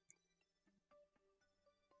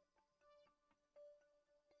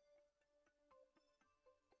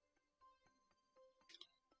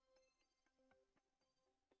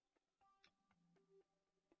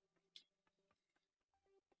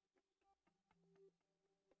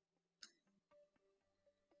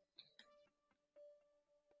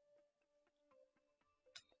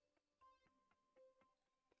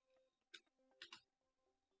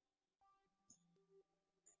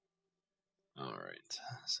 Alright,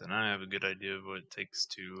 so now I have a good idea of what it takes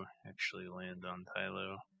to actually land on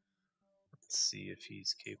Tylo. Let's see if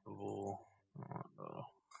he's capable. Oh,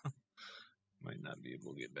 might not be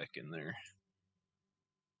able to get back in there.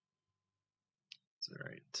 It's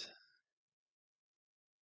alright.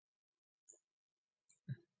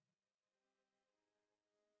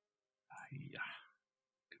 Yeah,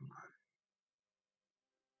 come on.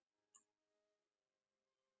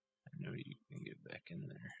 I know you can get back in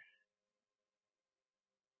there.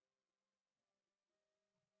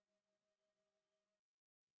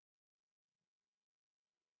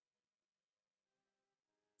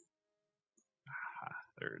 Ah,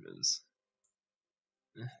 there it is.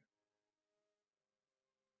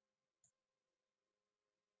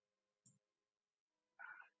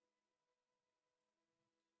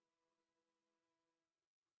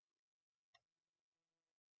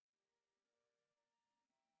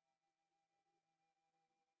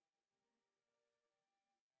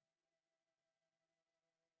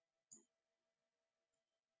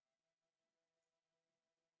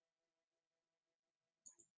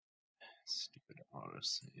 Stupid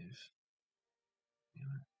autosave.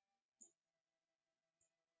 Damn it.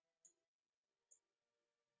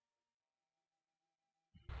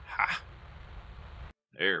 Ha!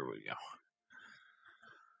 There we go.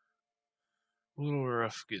 A little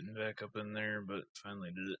rough getting back up in there, but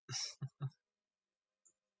finally did it.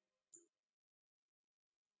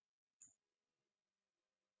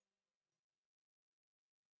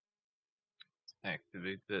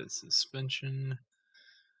 Activate that suspension.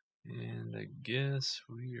 And I guess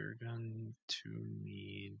we are going to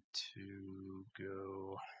need to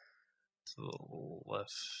go to the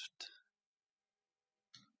left.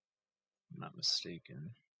 If I'm not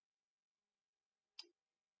mistaken.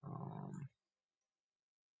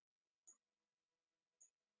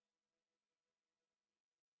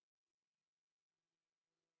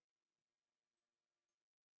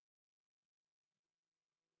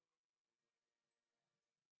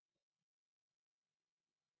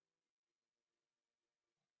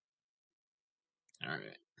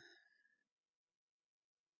 Alright.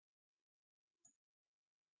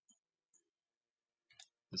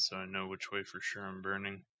 Just so I know which way for sure I'm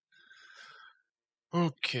burning.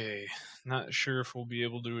 Okay, not sure if we'll be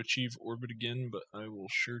able to achieve orbit again, but I will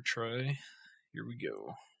sure try. Here we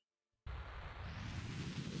go.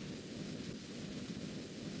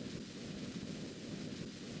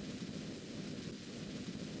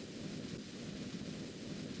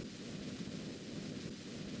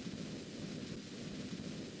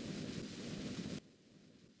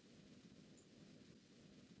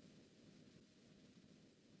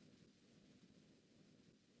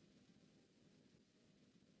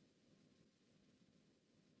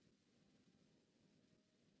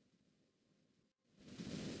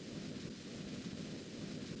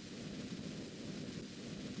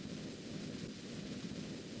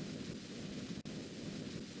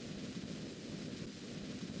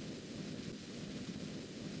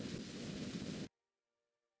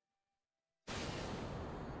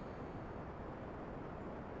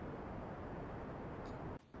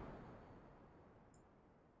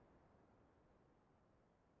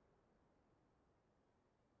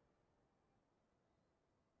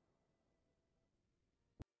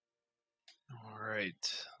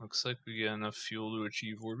 Alright, looks like we got enough fuel to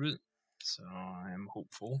achieve orbit, so I am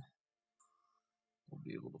hopeful we'll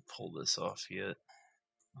be able to pull this off yet.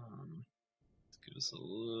 Let's give us a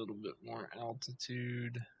little bit more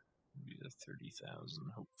altitude, maybe a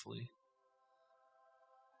 30,000 hopefully.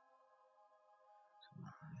 Come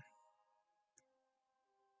on.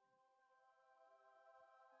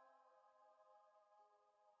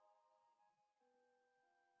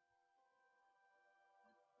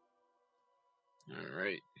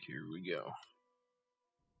 Alright, here we go.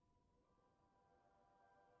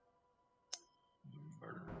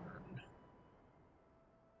 Burn.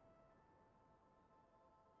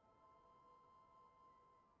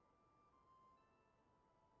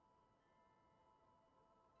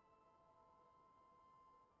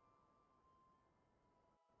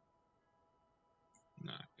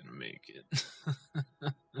 Not gonna make it.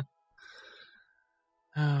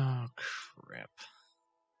 Oh, crap.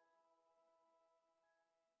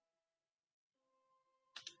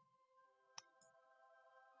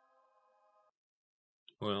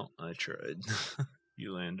 Well, I tried.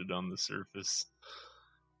 You landed on the surface.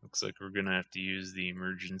 Looks like we're gonna have to use the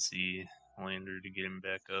emergency lander to get him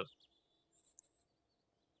back up.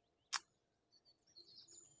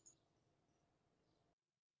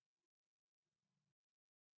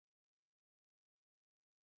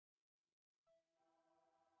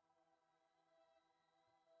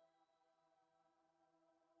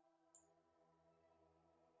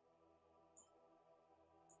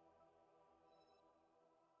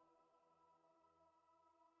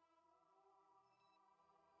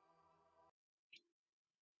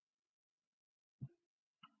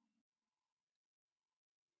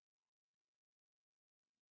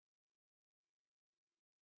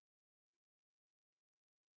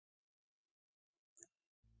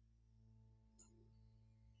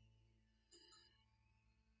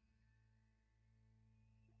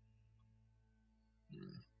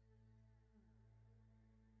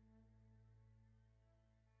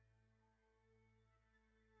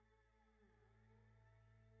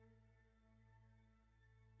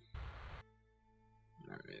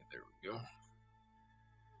 Alright, there we go.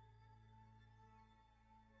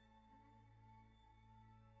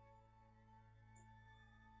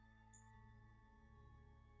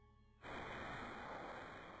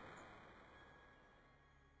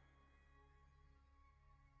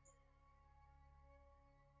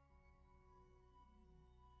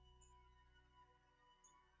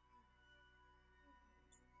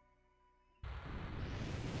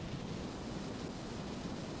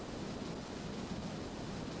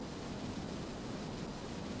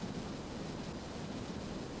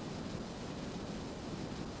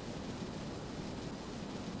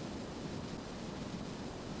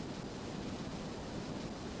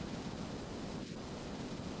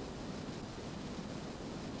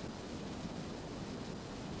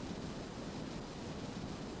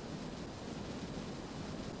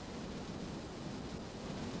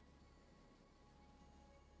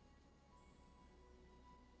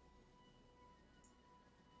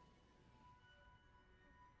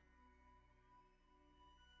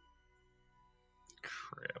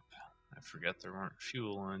 I forgot there weren't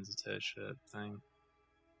fuel lines attached to that thing.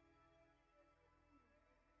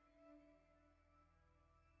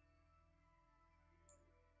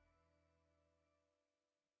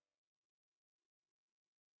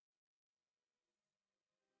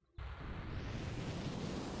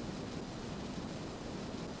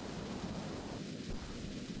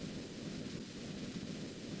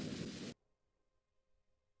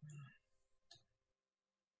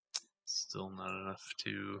 Still not enough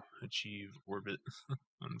to achieve orbit,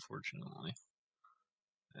 unfortunately.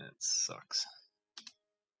 That sucks.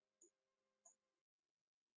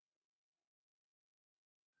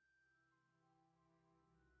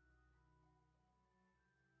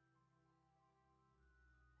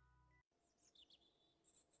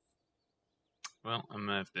 Well, I'm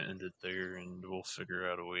gonna have to end it there, and we'll figure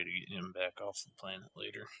out a way to get him back off the planet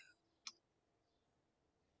later.